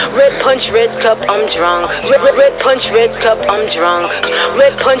Red punch, red cup, I'm drunk. Red punch, red cup, I'm drunk.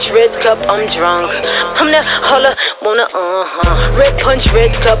 Red punch, red cup, I'm drunk. I'm that holla, wanna Red punch,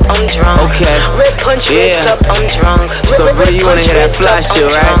 red cup, I'm drunk. Okay. Red punch, red cup, I'm drunk. So really you wanna hear that fly shit,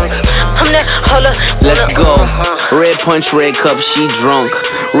 right? I'm that holla, let's go. Red punch, red cup, she drunk.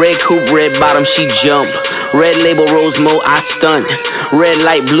 Red coupe, red bottom, she jump. Red label, rose mo, I stunt. Red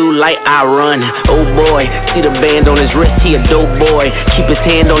light, blue light, I run. Oh boy, see the band on his wrist, he a dope boy. Keep his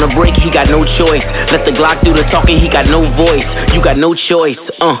hand on the brake, he got no choice. Let the Glock do the talking, he got no voice. You got no choice.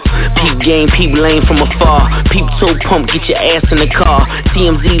 Peep game, peep lane from afar. Peep toe pump, get your ass in the car.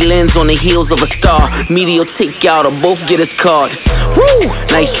 TMZ lens on the heels of a star. Media take y'all to both get his card. Woo!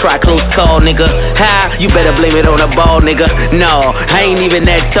 Nice try, close call, nigga. Ha! You better blame it on the ball, nigga. No, I ain't even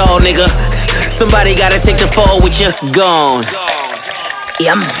that tall, nigga. Somebody gotta take the fall with you gone.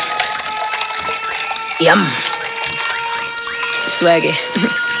 Yum. Yum. Swaggy.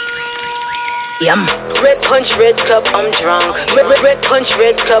 Yum. Red punch, red cup, I'm drunk. Red punch,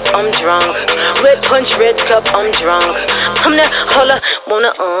 red cup, I'm drunk. Red punch, red cup, I'm drunk. I'm that holla,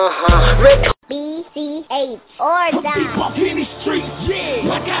 wanna Red BCH or die. Deep up in the streets, yeah.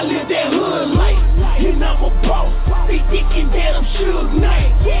 Like I live that hood life. And I'm a boss. They thinking that I'm Suge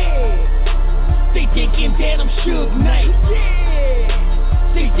Knight, yeah. They thinking that I'm Suge Knight,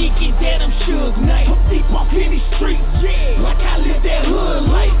 yeah. They thinking that I'm Suge Knight. Deep up in the streets, yeah. Like I live that hood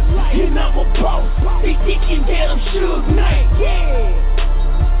life. And I'm a boss. They thinking that I'm Suge Knight,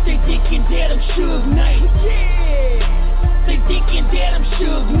 yeah. They thinking that I'm Suge Knight, yeah. They thinking that I'm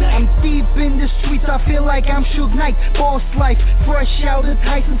Suge Knight. I'm deep in the streets, I feel like I'm Suge Knight. Boss life, fresh out of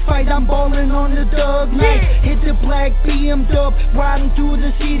Tyson fight, I'm ballin' on the dub night. Hit the black BM dub, riding through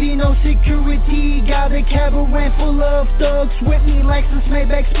the city, no security. Got a caravan full of thugs with me, Lexus,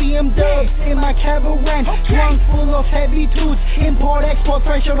 Maybachs, BM dubs in my caravan, trunk full of heavy tools. Import, export,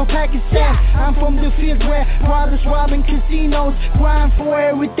 fresh out of Pakistan. I'm from the field where brothers robbing casinos, grind for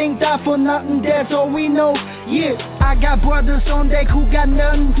everything, die for nothing, that's all we know. Yeah, I got brothers on deck who got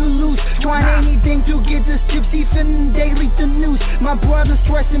nothing to lose, trying anything to get this gypsy finna daily the news. My brothers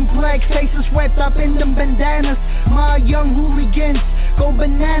dressed in black, faces wrapped up in them bandanas. My young hooligans go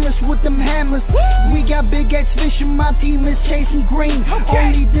bananas with them hammers. We got big X vision, my team is chasing green.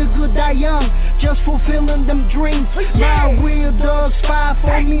 Only the good die young, just fulfilling them dreams. My real dogs fight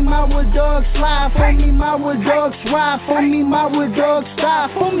for me, my real dogs slide for me, my real dogs ride for me, my real dogs die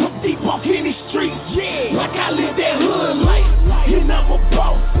for me. Deep up in the streets, yeah. Like I live that hood life. And I'm a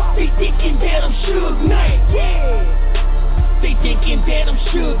boss. They thinking that I'm Suge Knight, yeah. They thinking that I'm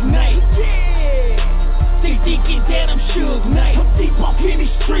Suge Knight, yeah. They thinking that I'm Suge Knight. I'm deep up in the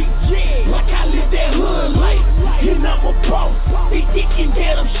streets, yeah. Like I live that hood life. And I'm a boss. They thinking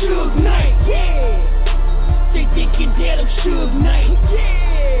that I'm Suge Knight, yeah. They thinking that I'm Suge Knight,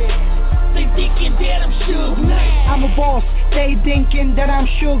 yeah. They thinking that I'm Suge Knight. I'm a boss. They thinking that I'm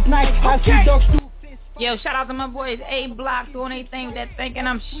Suge Knight. I see dogs do. Yo, shout out to my boys A-Block doing anything with that thinking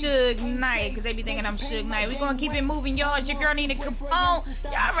I'm Suge Knight, because they be thinking I'm Suge Knight. We gonna keep it moving, y'all. It's your girl Nina Capone.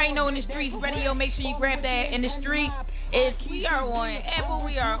 Y'all already know In the Streets Radio. Make sure you grab that In the Street. We are on Apple,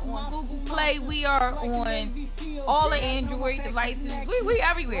 we are on Google Play, we are on all the Android devices. We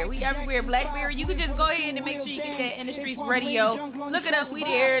everywhere. We everywhere. BlackBerry. You can just go ahead and make sure you get that In the Streets Radio. Look it up. We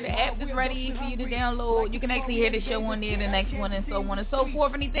there. The app is ready for you to download. You can actually hear the show on there, the next one, and so on and so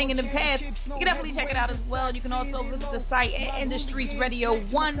forth. Anything in the past, you can definitely check it out as well. You can also visit the site at In the Streets Radio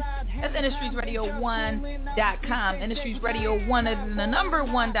 1. That's InTheStreetsRadio1.com. In the Streets Radio 1 is the number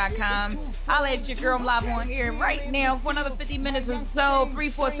 1.com. I'll let your girl live on air right now for another 50 minutes or so.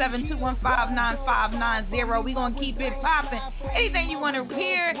 347-215-9590. We gonna keep it popping. Anything you want to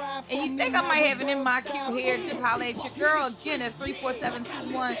hear and you think I might have it in my queue here, just holler at your girl. Again, at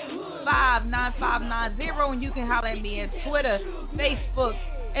 347-215-9590. And you can holler at me at Twitter, Facebook,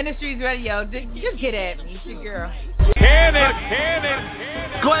 In the Streets Radio. Just get at me. It's your girl. Cannon.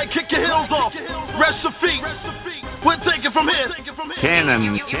 Go ahead, kick your heels off. Rest your feet. We'll take it from here.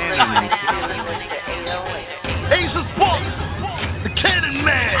 Cannon. Ace Sports, the Cannon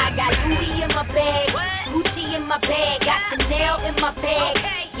Man. I got Louis in my bag, Gucci in my bag, got Chanel in my bag.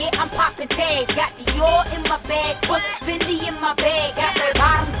 Yeah, I'm popping tags. Got Dior in my bag, put Fendi in my bag, got red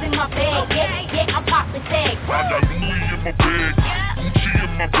bottoms in my bag. Yeah, I'm popping tags. I got Louis in my bag, Gucci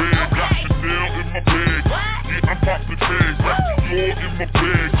in my bag, got Chanel in my bag. Yeah, I'm popping tags. Got Dior in my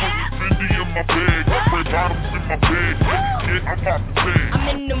bag, put Fendi in my bag, got red bottoms in my bag. Yeah, I'm popping tags. I'm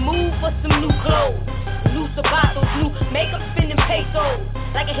in the mood for some new clothes. New Sabatos, new makeup spinning pesos.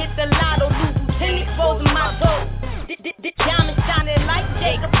 Like I hit the lotto, new Lieutenant exposing my toes. Diamond shining like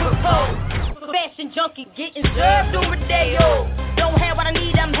Jacob proposed. Fashion junkie getting served on Rodeo. Don't have what I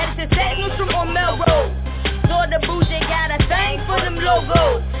need, I'm headed to St. Neutral on Melrose. Saw the bougie, got a thing for them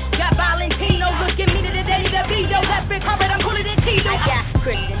logos. Got Valentino, look at me today, the video. That big carpet, I'm cooler than Tito. I got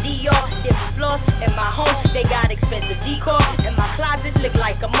Christian Dior, different floors in my home. They got expensive decor. And my closet look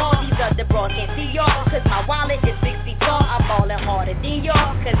like a mall. These other bras can't see y'all. Cause my wallet is 6 feet tall. I'm ballin' harder than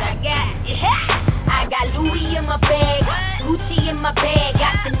y'all. Cause I got Louis in my bag, Gucci in my bag,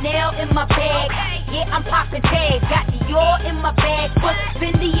 got Chanel in my bag. Yeah, I'm popping tags. Got Dior in my bag, put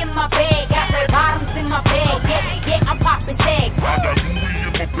Fendi in my bag, got red bottoms in my bag. Yeah, I'm popping tags. I got Louis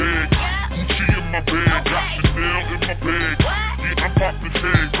in my bag, Gucci in my bag, got Chanel in my bag. Yeah, I'm popping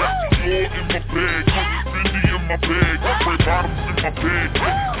tags. Got Dior in my bag, put Fendi in my bag, got red bottoms in my bag. Yeah, I'm popping tags.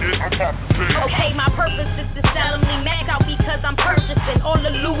 Okay, my purpose is to solemnly mag out because I'm purchasing all the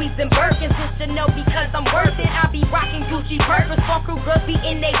Louis and Birkins. It's to know because I'm worth it. I be rocking Gucci purpose. Funk crew girls be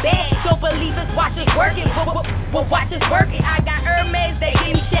in they bag. Don't believe us, watch it working. Well, watch it working. I got Hermes, they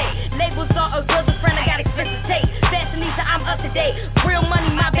give me shade. Labels are a girl's a friend, I got expensive tape. Fashionista, I'm up to date. Real money,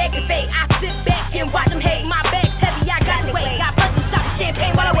 my bag is fake. I sit back and watch them hate. My bag's heavy, I got the weight. Got bunches of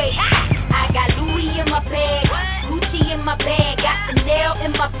champagne while I wait. I got Louis in my bag, Gucci in my bag, got Chanel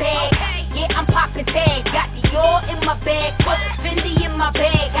in my bag. Yeah, I'm popping tags. Got Dior in my bag, put Fendi in my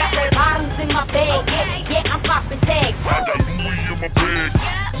bag, got red bottoms in my bag. Yeah, I'm popping tags. I got Louis in my bag,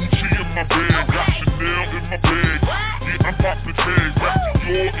 Gucci in my bag, got Chanel in my bag. Yeah, I'm popping tags. Got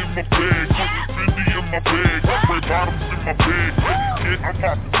Dior in my bag, put Fendi in my bag, got red bottoms in my bag. Yeah, I'm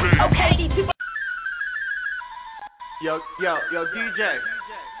popping tags. Okay, these people. Yo, DJ,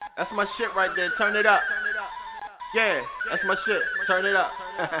 that's my shit right there. Turn it up. Yeah, that's my shit. Turn it up.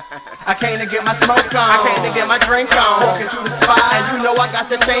 I came to get my smoke on. I came to get my drink on. Walking through the spot, and you know I got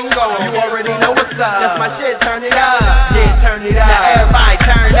the thing on. You already know what's up. That's my shit. Turn it up. Yeah, turn it up. Now everybody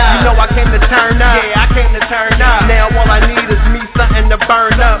turn up. You know I came to turn up. Yeah, I came to turn up. Now all I need is me something to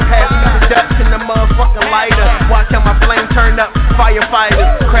burn up. Pass me the Dutch and the motherfucking lighter. Watch how my flame turn up.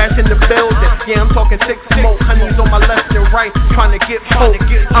 Firefighters crash in the building. Yeah, I'm talking 6 smoke. Honeys on my left and right, trying to get folk.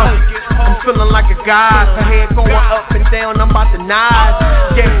 I'm feeling like a god. Her head going up and down, I'm about to nod.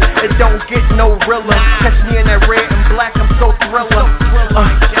 Yeah, it don't get no realer. Catch me in that red and black, I'm so thriller.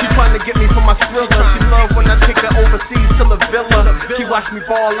 She trying to get me for my thriller. She love when I take her overseas to the villa. She watch me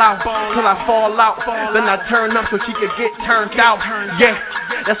ball out till I fall out. Then I turn up so she could get turned out. Yeah,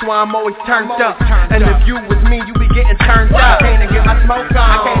 that's why I'm always turned up. And if you with me, you be getting turned up. I came to get my smoke on.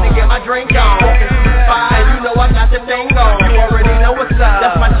 I came to get my drink on. Walking through the spot, and you know I got the thing on. You already know what's up.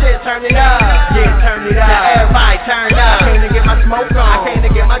 That's my shit, turn it up. Yeah, turn it up. Now everybody turn up. I came to get my smoke on. I came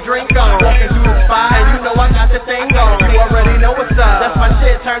to get my drink on. Walking through the spot, and you know I got the thing on. You already know what's up. That's my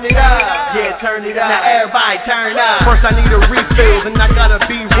shit, turn it up. Yeah, turn it up. Now everybody turn up. First I need a refill, then I gotta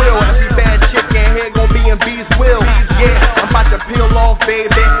be real. Every bad chick in here gon' be in B's will. Yeah, I'm about to peel off, baby.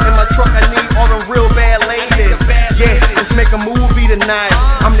 In my truck I need all the real bad ladies. Yeah, let's make a movie tonight.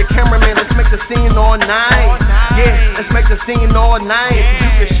 I'm the cameraman, let's make the scene all night. Yeah, let's make the scene all night.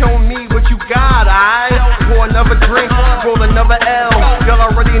 You can show me what you got, alright? Pour another drink, roll another L. Y'all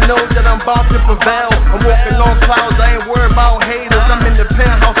already know that I'm about to prevail. I'm walking on clouds, I ain't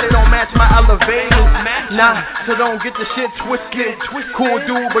elevated. Nah, so don't get the shit twisted. Cool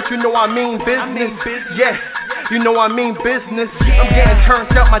dude, but you know I mean business. Yeah, you know I mean business. I'm getting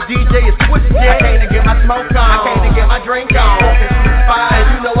turned up, my DJ is twisted. I came to get my smoke on, I came to get my drink on. Fine,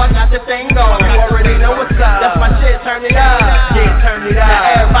 you know I got the thing on. You already know what's up. That's my shit, turn it up. Yeah, turn it up.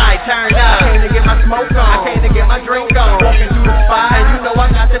 Now everybody turn up. I came to get my smoke on, I came to get my drink on. Walking through the spot, and you know I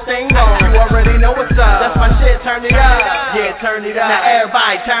got the thing on. You already know what's up. That's my shit, turn it up. Yeah, turn it up. Now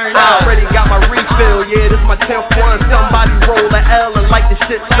everybody turn up. I already got my refill, yeah, this my 10th one. Somebody roll an L and like the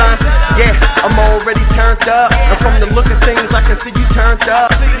shit, son. Yeah, I'm already turned up. And from the look of things, I can see you turned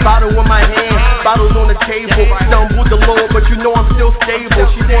up. Bottle in my hand, bottles on the table. Stumbled the Lord, but you know I'm still stable.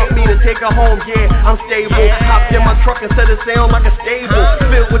 She want me to take her home, yeah, I'm stable. Hopped in my truck and set it sound like a stable.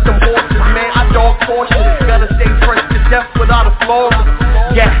 Filled with them horses, man, I dog torture. Gotta stay fresh to death without a flaw.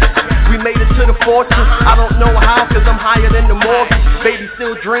 Yeah, we made it to the fortress. I don't know how, cause I'm higher than the mortgage. Baby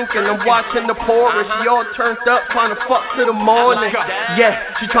still drinking, I'm watching the porridge. She all turned up, trying to fuck to the morning. Yeah,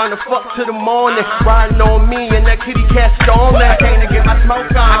 she trying to fuck to the morning. Riding on me and that kitty cat storming. I came to get my smoke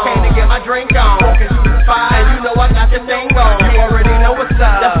on, I came to get my drink on. Walking through the spot, and you know I got the thing on. You already know what's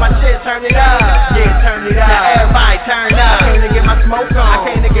up. That's my shit, turn it up. Yeah, turn it up. Now everybody turn up. I came to get my smoke on, I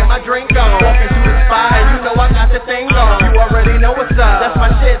came to get my drink on. Walking through the spot, and you know I got the thing on. You already know what's up. That's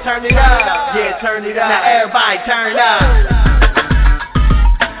my shit, turn it up. Yeah, turn it up. Now everybody turn up.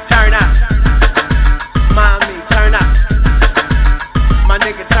 Turn up. Mommy, turn up. My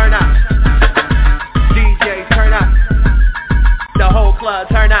nigga, turn up. DJ, turn up. The whole club,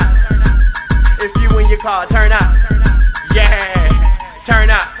 turn up. If you in your car, turn up. Yeah, turn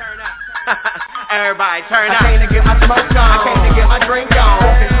up. Everybody turn up. I came to get my smoke on, I came to get my drink on.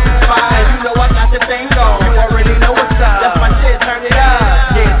 Fine, you know I got the thing on. You already know what's up. That's my shit, turn it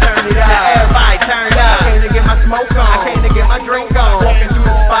up. Yeah, turn it up. Now everybody turn up. I came to get my smoke on, I came to get my drink on. Walking through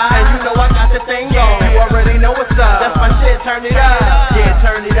the spot, and you know I got the thing on. You already know what's up. That's my shit, turn it up. Yeah,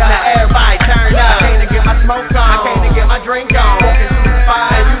 turn it up. Now everybody turn up. I came to get my smoke on, I came to get my drink on. Walking through the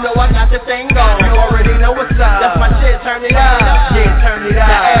spot, and you know I got the thing on. You already know what's up. That's my shit, turn it up. Yeah, turn it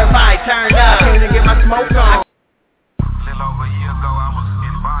up. Now everybody turn up. I came to get my smoke on. A little over a year ago, I was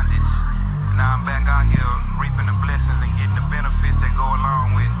in bondage. Now I'm back out here reaping the blessings and getting the benefits that go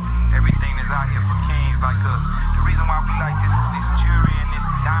along with everything that's out here for kings like us. The reason why we like this jewelry and this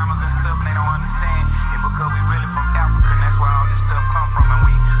diamonds and stuff, and they don't understand, is because we really from Africa, and that's where all this stuff come from, and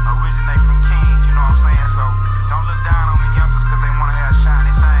we originate from kings, you know what I'm saying? So don't look down on the youngsters because they want to have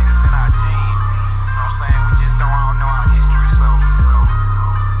shiny things that's in our genes. You know what I'm saying? We just don't all know our history, so.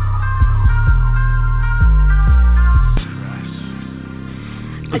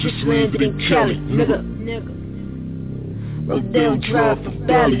 I just landed in Cali, nigga. Rodeo Drive for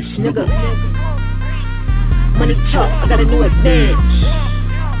valleys, nigga. Money talk, I got a new advance.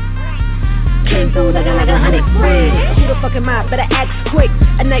 Came through looking like 100 grand. Who the fuck am I? Better act quick.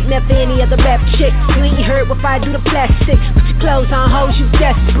 A nightmare for any other rap chick. You ain't heard what I do to plastic. Put your clothes on, hoes, you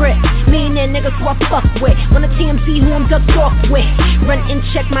desperate. Me and that niggas who I fuck with. Wanna TMC who I'm ducked off with. Run and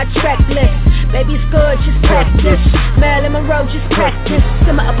check my track list. Baby, it's good, just practice. Marilyn Monroe, just practice.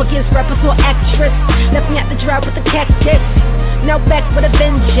 Summer up against rappers or actress. Left me out the drive with the cactus. Now back with a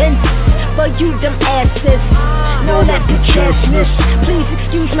vengeance. For you, them asses. No, that bitch-assness. Please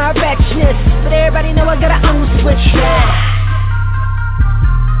excuse my ratchness. But everybody know I got a own switch.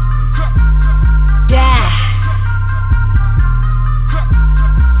 Yeah.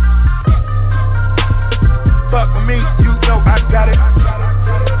 Fuck with me, you know I got it.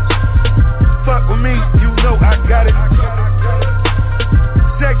 Fuck with me, you know I got it.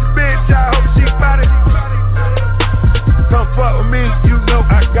 Sexy bitch, I hope she bout it. Come fuck with me, you know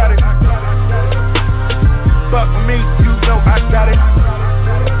I got it. Fuck with me, you know I got it.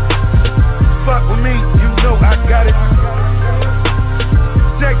 Fuck with me, you know I got it.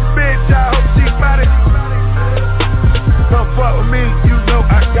 Sexy bitch, I hope she bout it. Come fuck with me, you know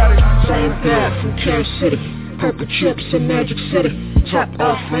I got it. Same guy from Kansas City, purple chips in Magic City. Top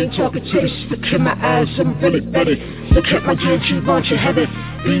off, I ain't talking titties. Look at my eyes, I'm really ready. Look at my GG, want you heavy.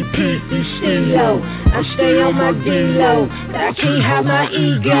 BP, ECO, I stay on my D-Lo. I can't have my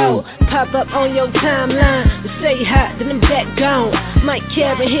ego. Pop up on your timeline to say hi, then I'm back gone. Mike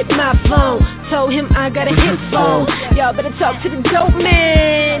Kevin hit my phone, told him I got a hit phone. Y'all better talk to the dope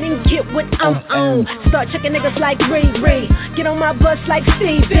man and get what I'm on. Start checking niggas like Riri, get on my bus like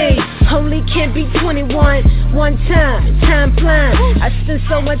Stevie. Only can't be 21, one time, time flying. I spend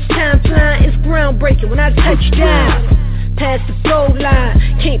so much time flying, it's groundbreaking when I touch down. Past the goal line,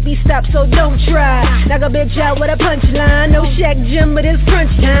 can't be stopped, so don't try. Knock a bitch out with a punchline. No Shaq Jim, but it's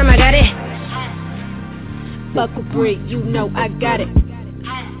crunch time. I got it. Buckle break, you know I got it.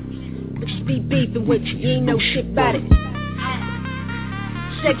 Just be beefing with you ain't know shit about it.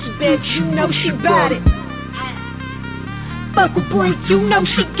 Sexy bitch, you know she bout it. Fuck a boy, you know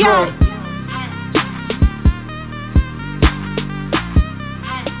she got it.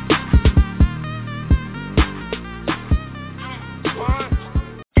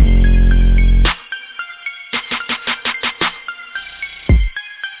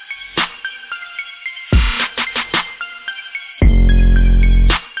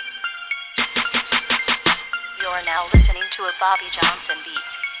 Bobby Johnson beat.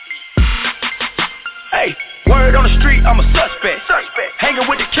 Hey, word on the street, I'm a suspect. Hanging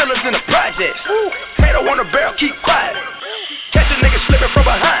with the killers in the projects. Hater on the barrel, keep quiet. Catch a nigga slipping from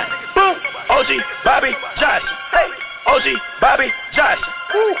behind. Boom. OG Bobby Johnson. Hey, OG Bobby Johnson.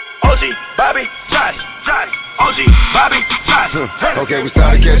 OG Bobby Johnson. OG Bobby Johnson. Okay, we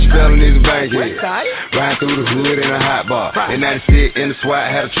started catching felonies and bankheads. Riding through the hood in a hot bar. In 96 in the SWAT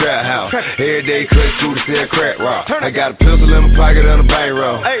had a trap house. Every day cut through to sell crack rock. I got a pistol in my pocket on a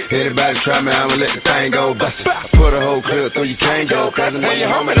bankroll. Anybody try me, I'ma let the thing go bust it. I put a whole clip through your can't go. Cause I know your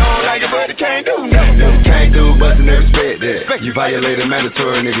homie don't like it, but it can't do nothing. You can't do bustin', never respect that. You violated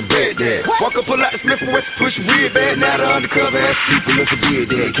mandatory, nigga, bet that. Walk up, pull out the Smith and West, push real bad. Now the undercover ass people look did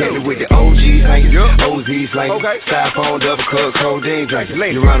that. Catch me with the OGs hanging, OZs slanging. Styrofoam, double cup, codeine drinking.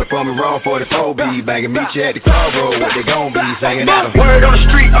 You run up on me wrong 44B banging. Meet you at the car road, what they gon' be singing out. Word on the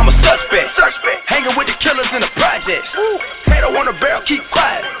street, I'm a suspect. Hanging with the killers in the projects. Hater on the barrel, keep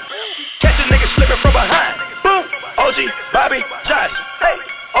quiet. Catch a nigga slipping from behind. Boom. OG Bobby Johnson. Hey,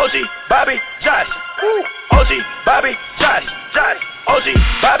 OG Bobby Johnson. OG Bobby Johnson. OG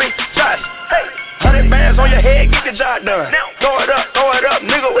Bobby Johnson. Hey. 100 bands on your head, get the job done. Throw it up,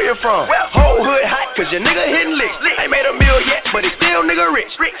 nigga, where you from? Whole hood hot, cause your nigga hitting licks. Ain't made a meal yet, but he still nigga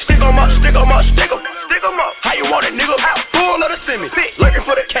rich. Stick 'em up. How you want it, nigga? Full of the semi. Looking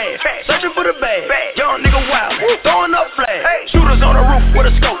for the cash, searching for the bag. Young nigga wild, throwing up flags. Shooters on the roof with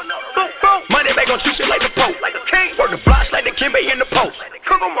a scope. Money back gon' treat you like the Pope. Work the blocks like the Kimbe in the post.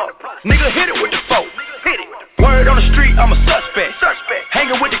 Cook 'em up. Nigga hit it with the folk. Word on the street, I'm a suspect.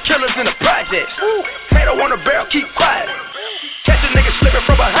 Hanging with the killers in the projects. Hater on the barrel, keep quiet. Catch a nigga slipping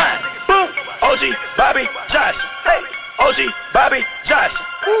from behind. Boom. OG Bobby Johnson. Hey, OG Bobby Johnson.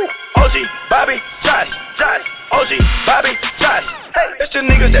 OG Bobby Johnson. OG Bobby Johnson. Hey, it's the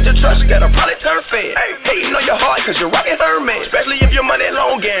niggas that you trust that'll probably turn fed. Hating on your heart cause you're rockin' Hermes. Especially if your money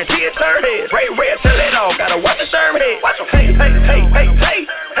long, guarantee it turn heads. Ray, tell it all, gotta watch the sherm head. Watch them. Hey.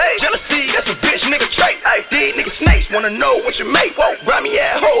 Jealousy, that's a bitch nigga trait. These niggas snakes wanna know what you make. Whoa, grimy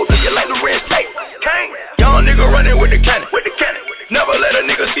ass hoe, do you like the red tape? Young nigga running with the cannon. Never let a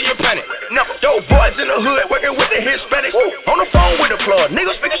nigga see you panic. Yo, boys in the hood working with the Hispanics. On the phone with the plug,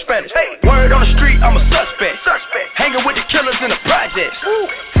 niggas speaking Spanish. Word on the street, I'm a suspect. Hanging with the killers in the projects.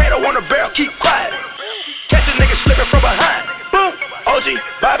 Hater on the barrel, keep quiet. Catch a nigga slipping from behind. Boom. OG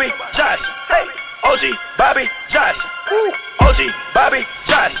Bobby Johnson. Hey, OG Bobby Johnson. OG Bobby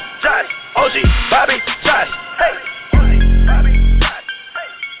Johnson. OG Bobby Johnson. Hey.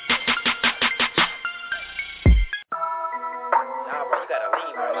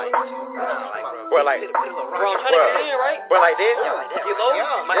 Bro, like, bro, like this? You go?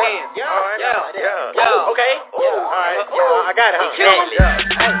 My hand. Yeah. Okay. Alright. I got it.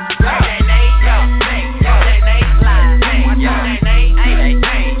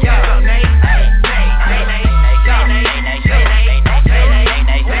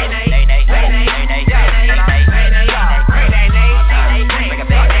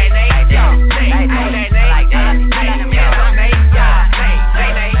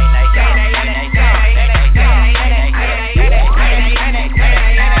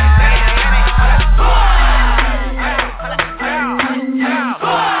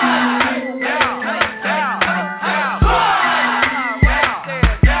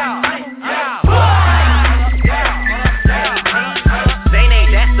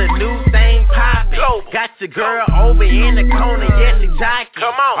 Your girl over in the corner, yes, she jockey.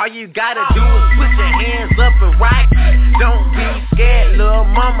 Come on. All you gotta do is put your hands up and rock it. Don't be scared, little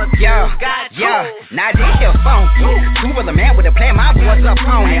mama. Got you. Now this your phone. Two was a man with a plan, my boys up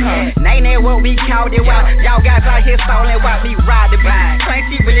on it. Ain't what we called it. While y'all guys out here stalling, watch me ride the beat. Think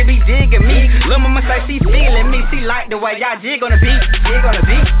she really be digging me. Little mama say she feeling me. She like the way y'all jig on the beat.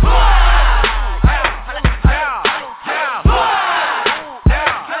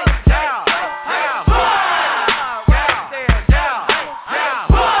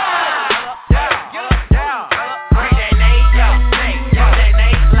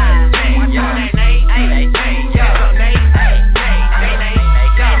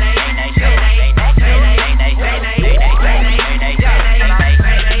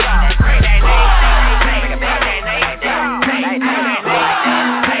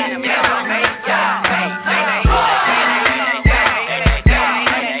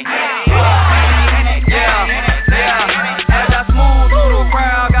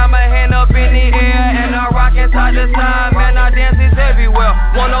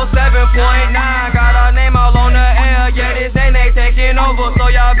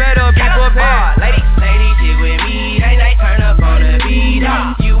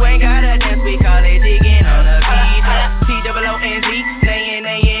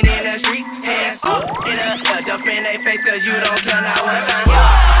 face cause you don't care not one time.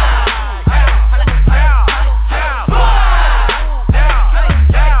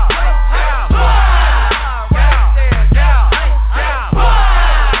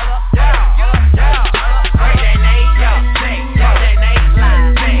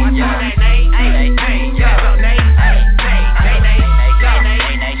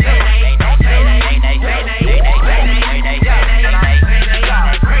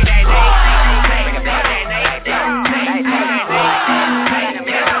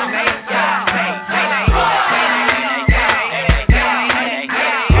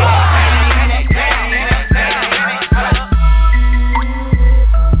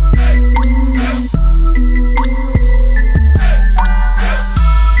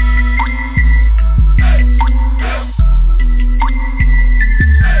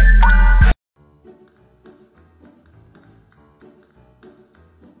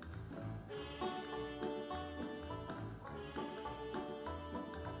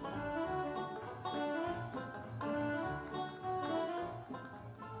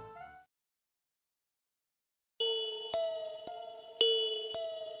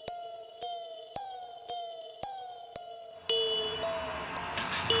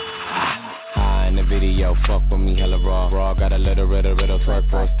 Video, fuck with me, hella raw, got a little riddle, twerk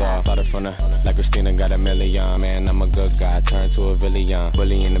for a star. Started from the, like Christina got a million. Man, I'm a good guy, turn to a villain.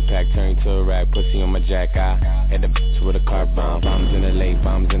 Bully in the pack, turn to a rag, pussy on my jack. I hit the bitch with a car bomb. Bombs in the lake,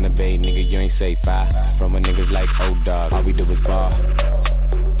 bombs in the bay, nigga, you ain't safe. I from a niggas like old dog. All we do is ball,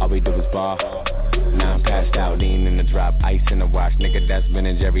 all we do is ball. Now I'm passed out, lean in the drop, ice in the watch. Nigga, that's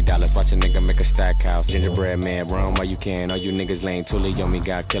vintage every dollar. Watch a nigga make a stack house. Gingerbread man, run while you can. All you niggas lame, Tully on me,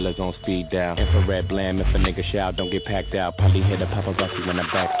 got killers on speed dial. Infrared blam, if a nigga shout, don't get packed out. Probably hit a paparazzi when I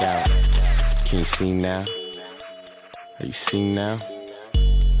back out. Can you see now? Are you see now?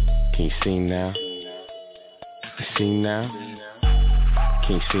 Can you see now? You see now?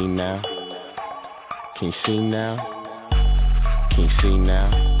 Can you see now? Can you see now? Can you see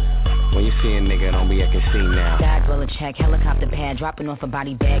now? When you see a nigga, don't be acting see now. Bag roll a check, helicopter pad, dropping off a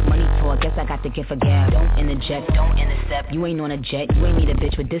body bag. Money talk, guess I got the gift for gas. Don't interject, don't intercept. You ain't on a jet, you ain't meet a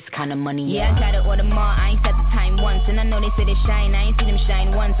bitch with this kind of money. Yeah, I gotta order more, I ain't set the time once. And I know they say they shine, I ain't see them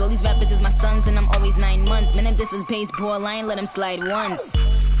shine once. All these rappers is my sons and I'm always 9 months. Man, if this was baseball, I ain't let them slide once.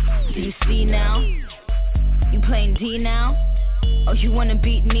 Do you see now? You playing D now? Oh, you wanna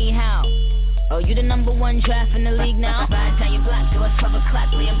beat me how? Oh, you the number 1 draft in the league now? Ride down your block, till it's 12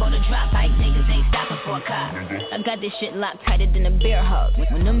 o'clock, Lambo to drop. Hype niggas ain't stopping for a cop. I got this shit locked tighter than a bear hug.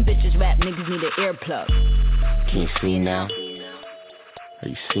 When them bitches rap, niggas need an earplug. Can you see now? Are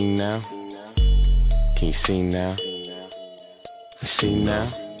you see now? Can you see now? You see now?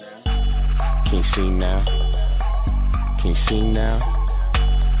 Can you see now? Can you see now?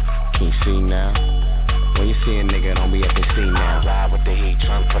 Can you see now? When you see a nigga, don't be acting see now. Ride with the heat,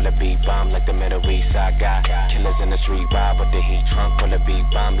 trunk full of beat, bomb like the Middle East. I got killers in the street. Ride with the heat, trunk full of beat,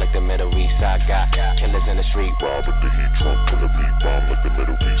 bomb like the Middle East. I got killers in the street. Ride with the heat, trunk full of beat, bomb like the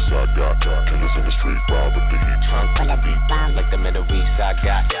Middle East. I got killers in the street. Ride with the heat, trunk full of beat, bomb like the Middle East. I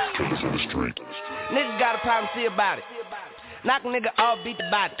got killers in the street. Niggas got a problem, see about it. Knock a nigga off, beat the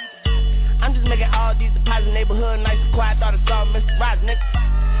body. I'm just making all these deposits, neighborhood nice and quiet. Thought it's all Mr. Rogers, nigga.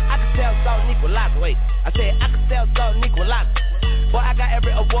 I can sell salt and equalizer, wait. I said I can sell salt and equalizer. Boy, I got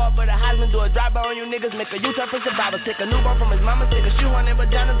every award but a Heisman. Do a drive-by on you niggas, make a U-turn for survivors. Take a newborn from his mama, stick a shoe on their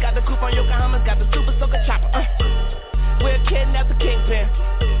vaginas. Got the coupe on Yokohamas, got the super soaker chopper. We're kidnapped the kingpin.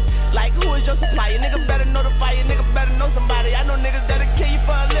 Like, who is your supplier? Nigga better notify you, nigga better know somebody. I know niggas that'll kill you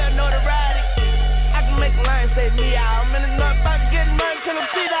for a little notoriety. I can make a line say me out. I'm in the north about to get money, tell them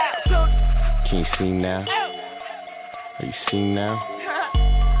see that. Can you see now? Are you see now?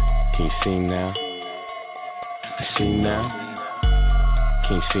 Can you see now? You see now?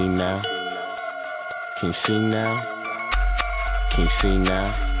 Can you see now? Can you see now? Can you see now?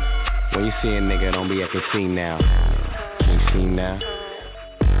 When you see a nigga, don't be acting see now. Can you see now?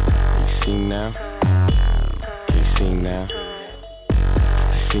 Can you see now? Can you see now?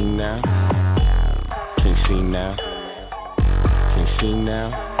 Can you see now? Can you see now? Can you see now?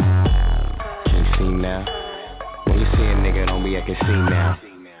 Can you see now? When you see a nigga, don't be acting see now.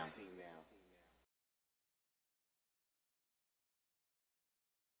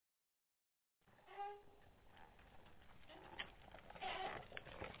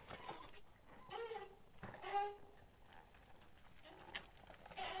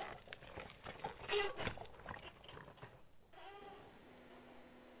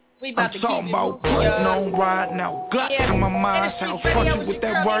 We about I'm to talking keep about it putting on right now. Glock in my mind, sound funky with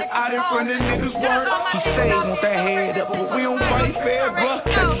that work. Out in front of niggas work. He say he want that head up, but we don't fight fair, bruh.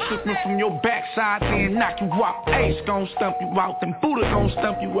 Catch you slipping from your backside, then knock you out. Ace gon' stump you out, then Buddha gon'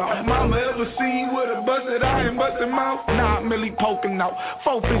 stump you out. Mama ever seen you with a busted eye and busted mouth? Nah, Millie poking out,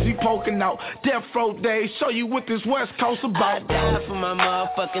 4 busy poking out. Death row days, show you what this West Coast about. I die for my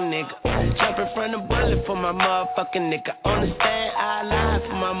motherfucking nigga. Jumping from the bullet for my motherfucking nigga. On the stand, I lie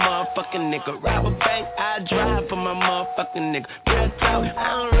for my motherfucking nigga. Rob a bank, I drive for my motherfucking nigga. Real talk, I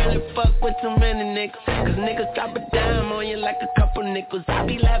don't really fuck with too many niggas. Cause niggas drop a dime on you like a couple nickels. I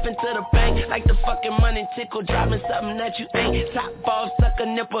be laughing to the bank like the fucking money tickle. Dropping something that you ain't. Top ball, suck a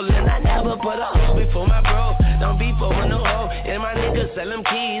nipple, and I never put a hoe before my bro. Don't be for no hoe. And my niggas sell them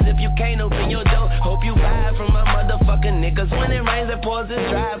keys if you can't open your door. Hope you buy from my motherfucking niggas. When it rains, it pours, it's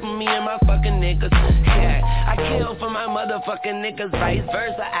dry for me and my fucking niggas. Yeah, I kill for my motherfucking niggas. Vice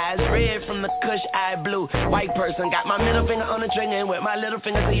versa, eyes red from the kush, eye blue. White person, got my middle finger on the trigger and with my little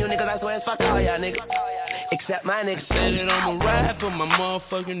finger to you niggas. I swear it's fuck all y'all niggas, except my niggas. Said it I'ma ride for my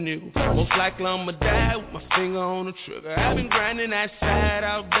motherfucking nigga. Most likely I'ma die with my finger on the trigger. I've been grinding that side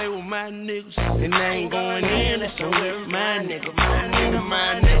all day with my niggas, and they ain't going in, it's only my nigga, my nigga,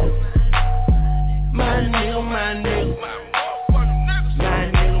 my nigga. My nigga, my nigga. My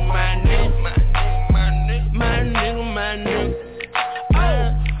nigga, my nigga. My nigga, my nigga.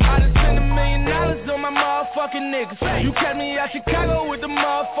 I just spent $1 million on my motherfucking niggas. You catch me out Chicago with the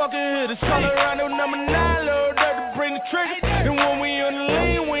motherfucking hitters. Colorado number 9, load up to bring the trigger. And when we on the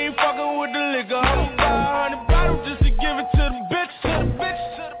lean, we ain't fucking with the liquor. I'ma buy 100 bottles just to give it to the bitch.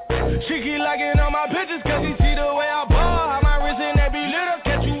 She keep liking all my pictures cause she see the way I ball. How my wrist and that be lit up.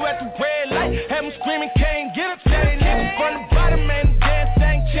 Catch you at the red light. Have them screaming, can't get up. Say niggas from the bottom and the dance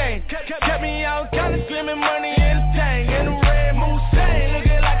ain't changed. Kept me out kinda slimming money in the tank. And the red moose saying,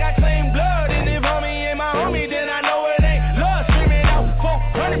 looking like I claim blood. And if homie ain't my homie, then I know it ain't love. Screaming out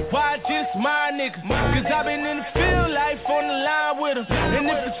 400, why just my niggas? Cause I been in the field, life on the line with them. And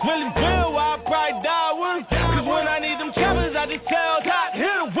if it's really real, I'll probably die with them. Cause when I need them choppers, I just tell Doc, hit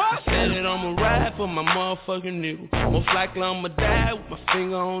them up. Said it I'ma ride for my motherfucking nigga. Most likely I'ma die with my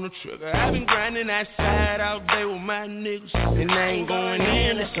finger on the trigger. I've been grinding that side all day with my niggas, and they ain't going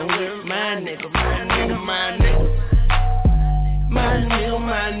in, it's only my nigga, my nigga, my nigga. My nigga,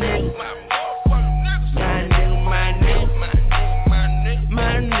 my nigga. My nigga, my nigga.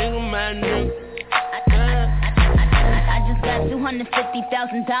 My nigga, my nigga. Got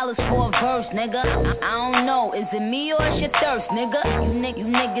 $250,000 for a verse, nigga. I don't know, is it me or it's your thirst, nigga? You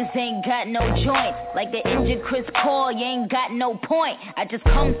niggas ain't got no joint. Like the injured Chris Paul, you ain't got no point. I just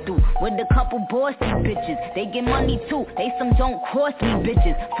come through with a couple bossy bitches. They get money too, they some don't cross me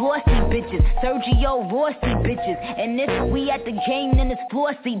bitches. Flossy bitches, Sergio Rossi bitches. And if we at the game, then it's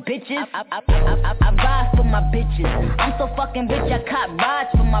flossy bitches. I ride for my bitches. I'm so fucking bitch, I cop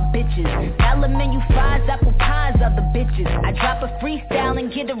rides for my bitches. Dollar menu fries, apple pies, other bitches. I drop a freestyle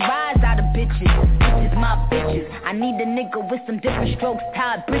and get a rise out of bitches. Bitches, my bitches. I need a nigga with some different strokes,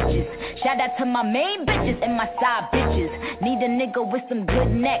 tied britches. Shout out to my main bitches and my side bitches. Need a nigga with some good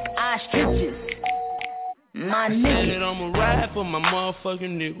neck, eye stitches. My nigga. Said it I'ma ride for my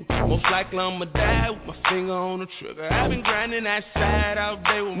motherfucking nigga. Most likely I'ma die with my finger on the trigger. I've been grinding that side all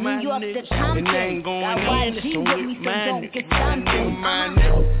day with my niggas, and they ain't going in, it's only my nigga. My nigga, my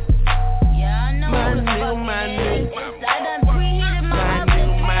nigga. Yeah, I know my what nigga, my nigga. I done preheated my oven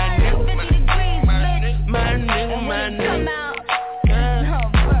to 50 degrees, bitch. My nigga, my and when it nigga. come out, no,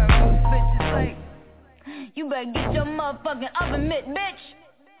 burn, bitches, like, you better get your motherfucking oven mitt, bitch.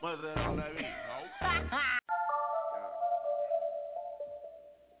 What's that on that beat?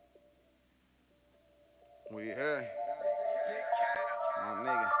 We here. My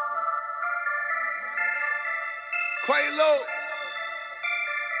nigga. Quavo.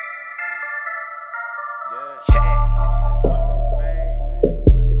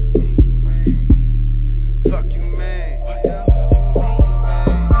 Fuck you, man.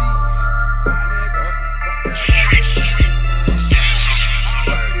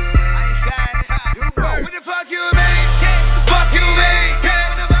 What the fuck you, man? Fuck you, man.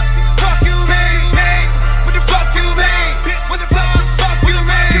 Fuck you, man. What the fuck you, man? What the fuck you,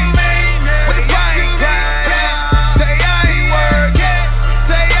 man? What the fuck you, man? Say I ain't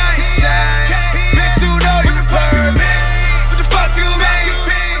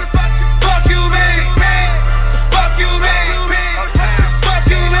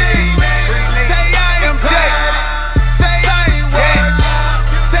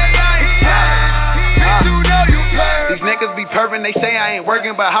I ain't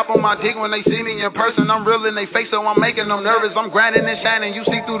working, but hop on my dick when they see me in person. I'm real in they face, so I'm making them nervous. I'm grinding and shining, you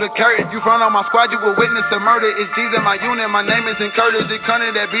see through the curtain. You front on my squad, you will witness the murder. It's G's in my unit, my name is Curtis. It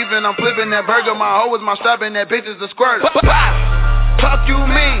cunning that beef and I'm flipping that burger. My hoe is my strap and that bitch is a squirter. Fuck you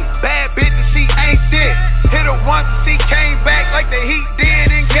mean, bad bitch and she ain't shit. Hit her once and she came back like the Heat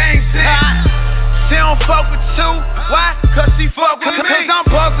did in Game 6. She don't fuck with you, why? Cause she fuck with me. Cause I'm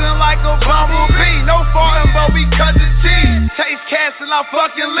buzzing like a bumblebee. No farting, but we cut the cheese. Taste cast and I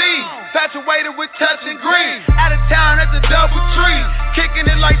fucking leave. Infatuated with touching green. Out of town at the Double Tree. Kicking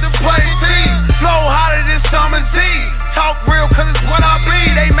it like the play team. Flow hotter than summer's Eve. Talk real cause it's what I be.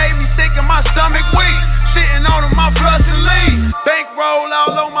 They made me sick and my stomach weak. Shitting on them, my flush and leave. Bankroll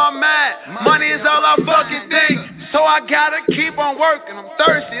all on my mind. Money is all I fucking think. So I gotta keep on working. I'm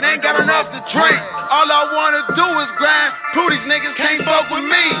thirsty, they ain't got enough to drink. All I wanna do is grind. Prove these niggas can't fuck with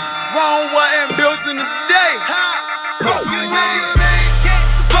me. Rome wasn't built in a day. Fuck you, man.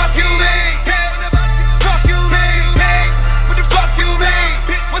 Fuck you, man. Fuck you, man. What the fuck you mean?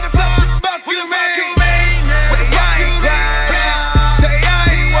 What the fuck you mean? What the fuck you mean? Say I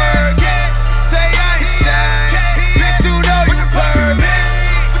ain't working. Say I ain't shine. Bitch, you know you perfect.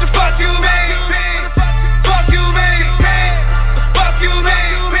 What the fuck you mean?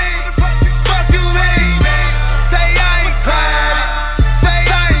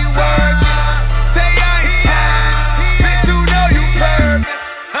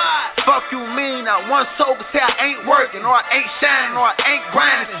 One soul can say I ain't working, or I ain't shining, or I ain't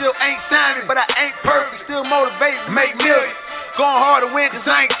grinding, still ain't signing, but I ain't perfect, still motivated to make millions. Going hard to win cause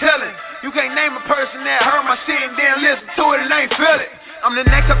I ain't telling. You can't name a person that heard my shit and then listen to it and ain't feel it. I'm the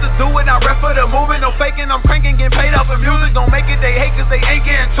next up to do it, I rap for the movement, no faking, I'm cranking, getting paid off of music. Don't make it, they hate cause they ain't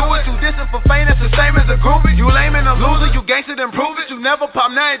getting to it. You distant for fame, that's the same as a groupie. You lame and a loser, you gangster, then prove it. You never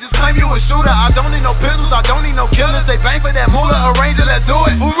pop nothing, just claim you a shooter. I don't need no pistols, I don't need no killers. They bang for that moolah, arranger, let's do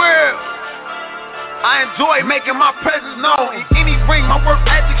it. For real. I enjoy making my presence known. In any ring, my work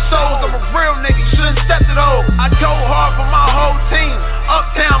ethic shows. I'm a real nigga, you shouldn't step to those. I go hard for my whole team.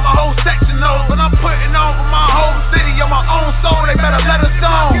 Uptown, my whole section knows. But I'm putting on for my whole city. On my own soul, they better let us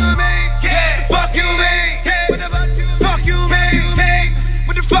know. Yeah, fuck you, man. What the fuck you, man?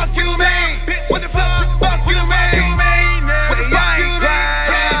 What the fuck you, man? What the fuck you, man? What the fuck you, man?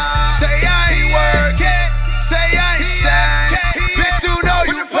 Say I ain't working. Say I ain't shine. Bitch, you know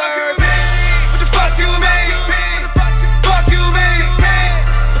you perfect. Fuck you, man. Fuck you, man.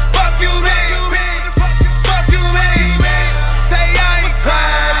 Fuck you, man. Fuck you, man. Say I ain't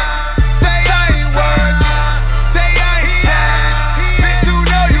crying. Say I ain't working. Say I ain't shine. Bitch, you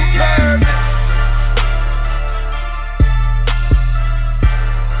know you perfect.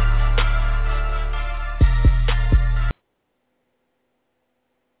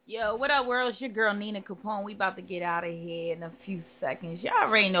 Yo, what up, world? It's your girl, Nina Capone. We about to get out of here in a few seconds. Y'all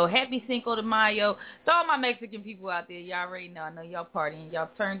already know. Happy Cinco de Mayo. To all my Mexican people out there, y'all already know. I know y'all partying. Y'all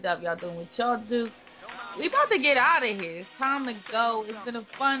turned up. Y'all doing what y'all do. We about to get out of here. It's time to go. It's been a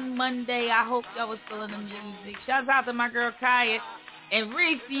fun Monday. I hope y'all was feeling the music. Shouts out to my girl, Kaya and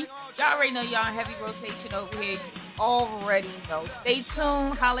Reese. Y'all already know y'all in heavy rotation over here. You already know. Stay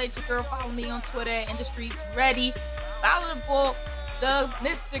tuned. Holla at your girl. Follow me on Twitter at Industries Ready. Follow the book, the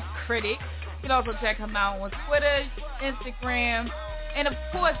Mr. Critic. You can also check him out on Twitter, Instagram, and of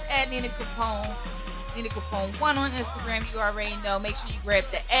course at Nina Capone. Nina Capone 1 on Instagram. You already know. Make sure you grab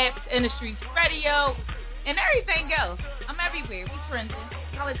the apps, Industries Radio, and everything else. I'm everywhere. We trending.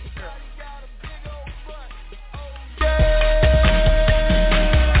 Holla at your girl.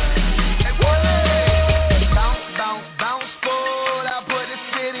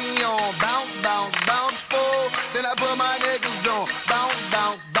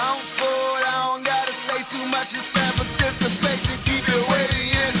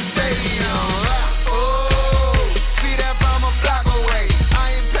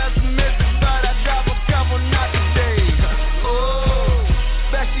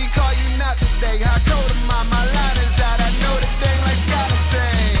 Call you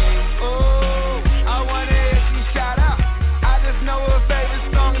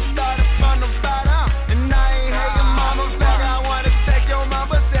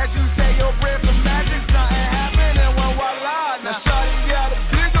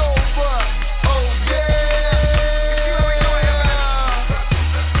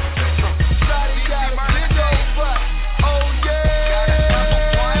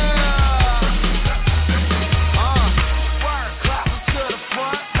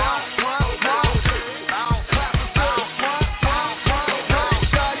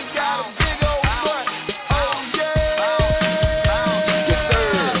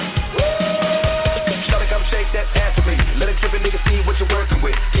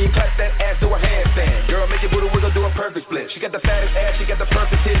got the fattest ass, she got the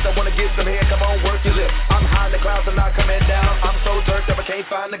perfect tits. I wanna get some hair, come on, work your lips. I'm high in the clouds, I'm not coming down. I'm so turned up, I can't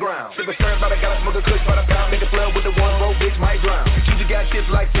find the ground. Sippin' stern, but I gotta smoke a kush by the pound. Make a flood with the one roll, bitch might drown. You got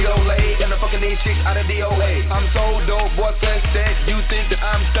tips like Fiole, and I'm fucking these chicks out of DOA. I'm so dope, boy, says that. You think that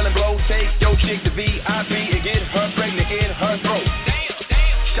I'm selling blow? Take your chick to VIP and get her pregnant in her throat.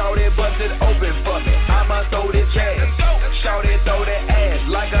 Shawty bust it open for me, I'ma throw this cash. Shawty throw that ass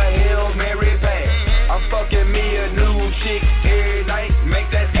like a Hail Mary pass. I'm fucking me a new chick every night. Make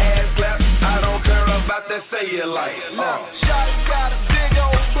that ass clap, I don't care about that cellulite. Shawty got a big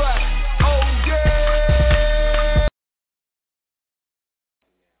old butt, oh yeah.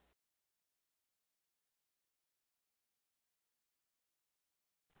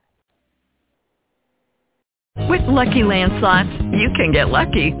 With Lucky Land Slots, you can get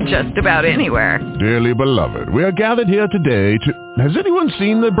lucky just about anywhere. Dearly beloved, we are gathered here today to... Has anyone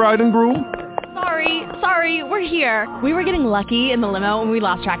seen the bride and groom? Sorry, we're here. We were getting lucky in the limo and we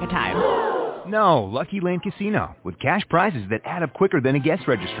lost track of time. No, Lucky Land Casino, with cash prizes that add up quicker than a guest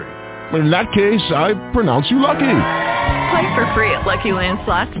registry. In that case, I pronounce you lucky. Play for free at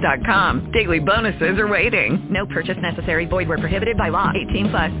LuckyLandSlots.com. Daily bonuses are waiting. No purchase necessary. Void where prohibited by law.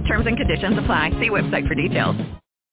 18+. Terms and conditions apply. See website for details.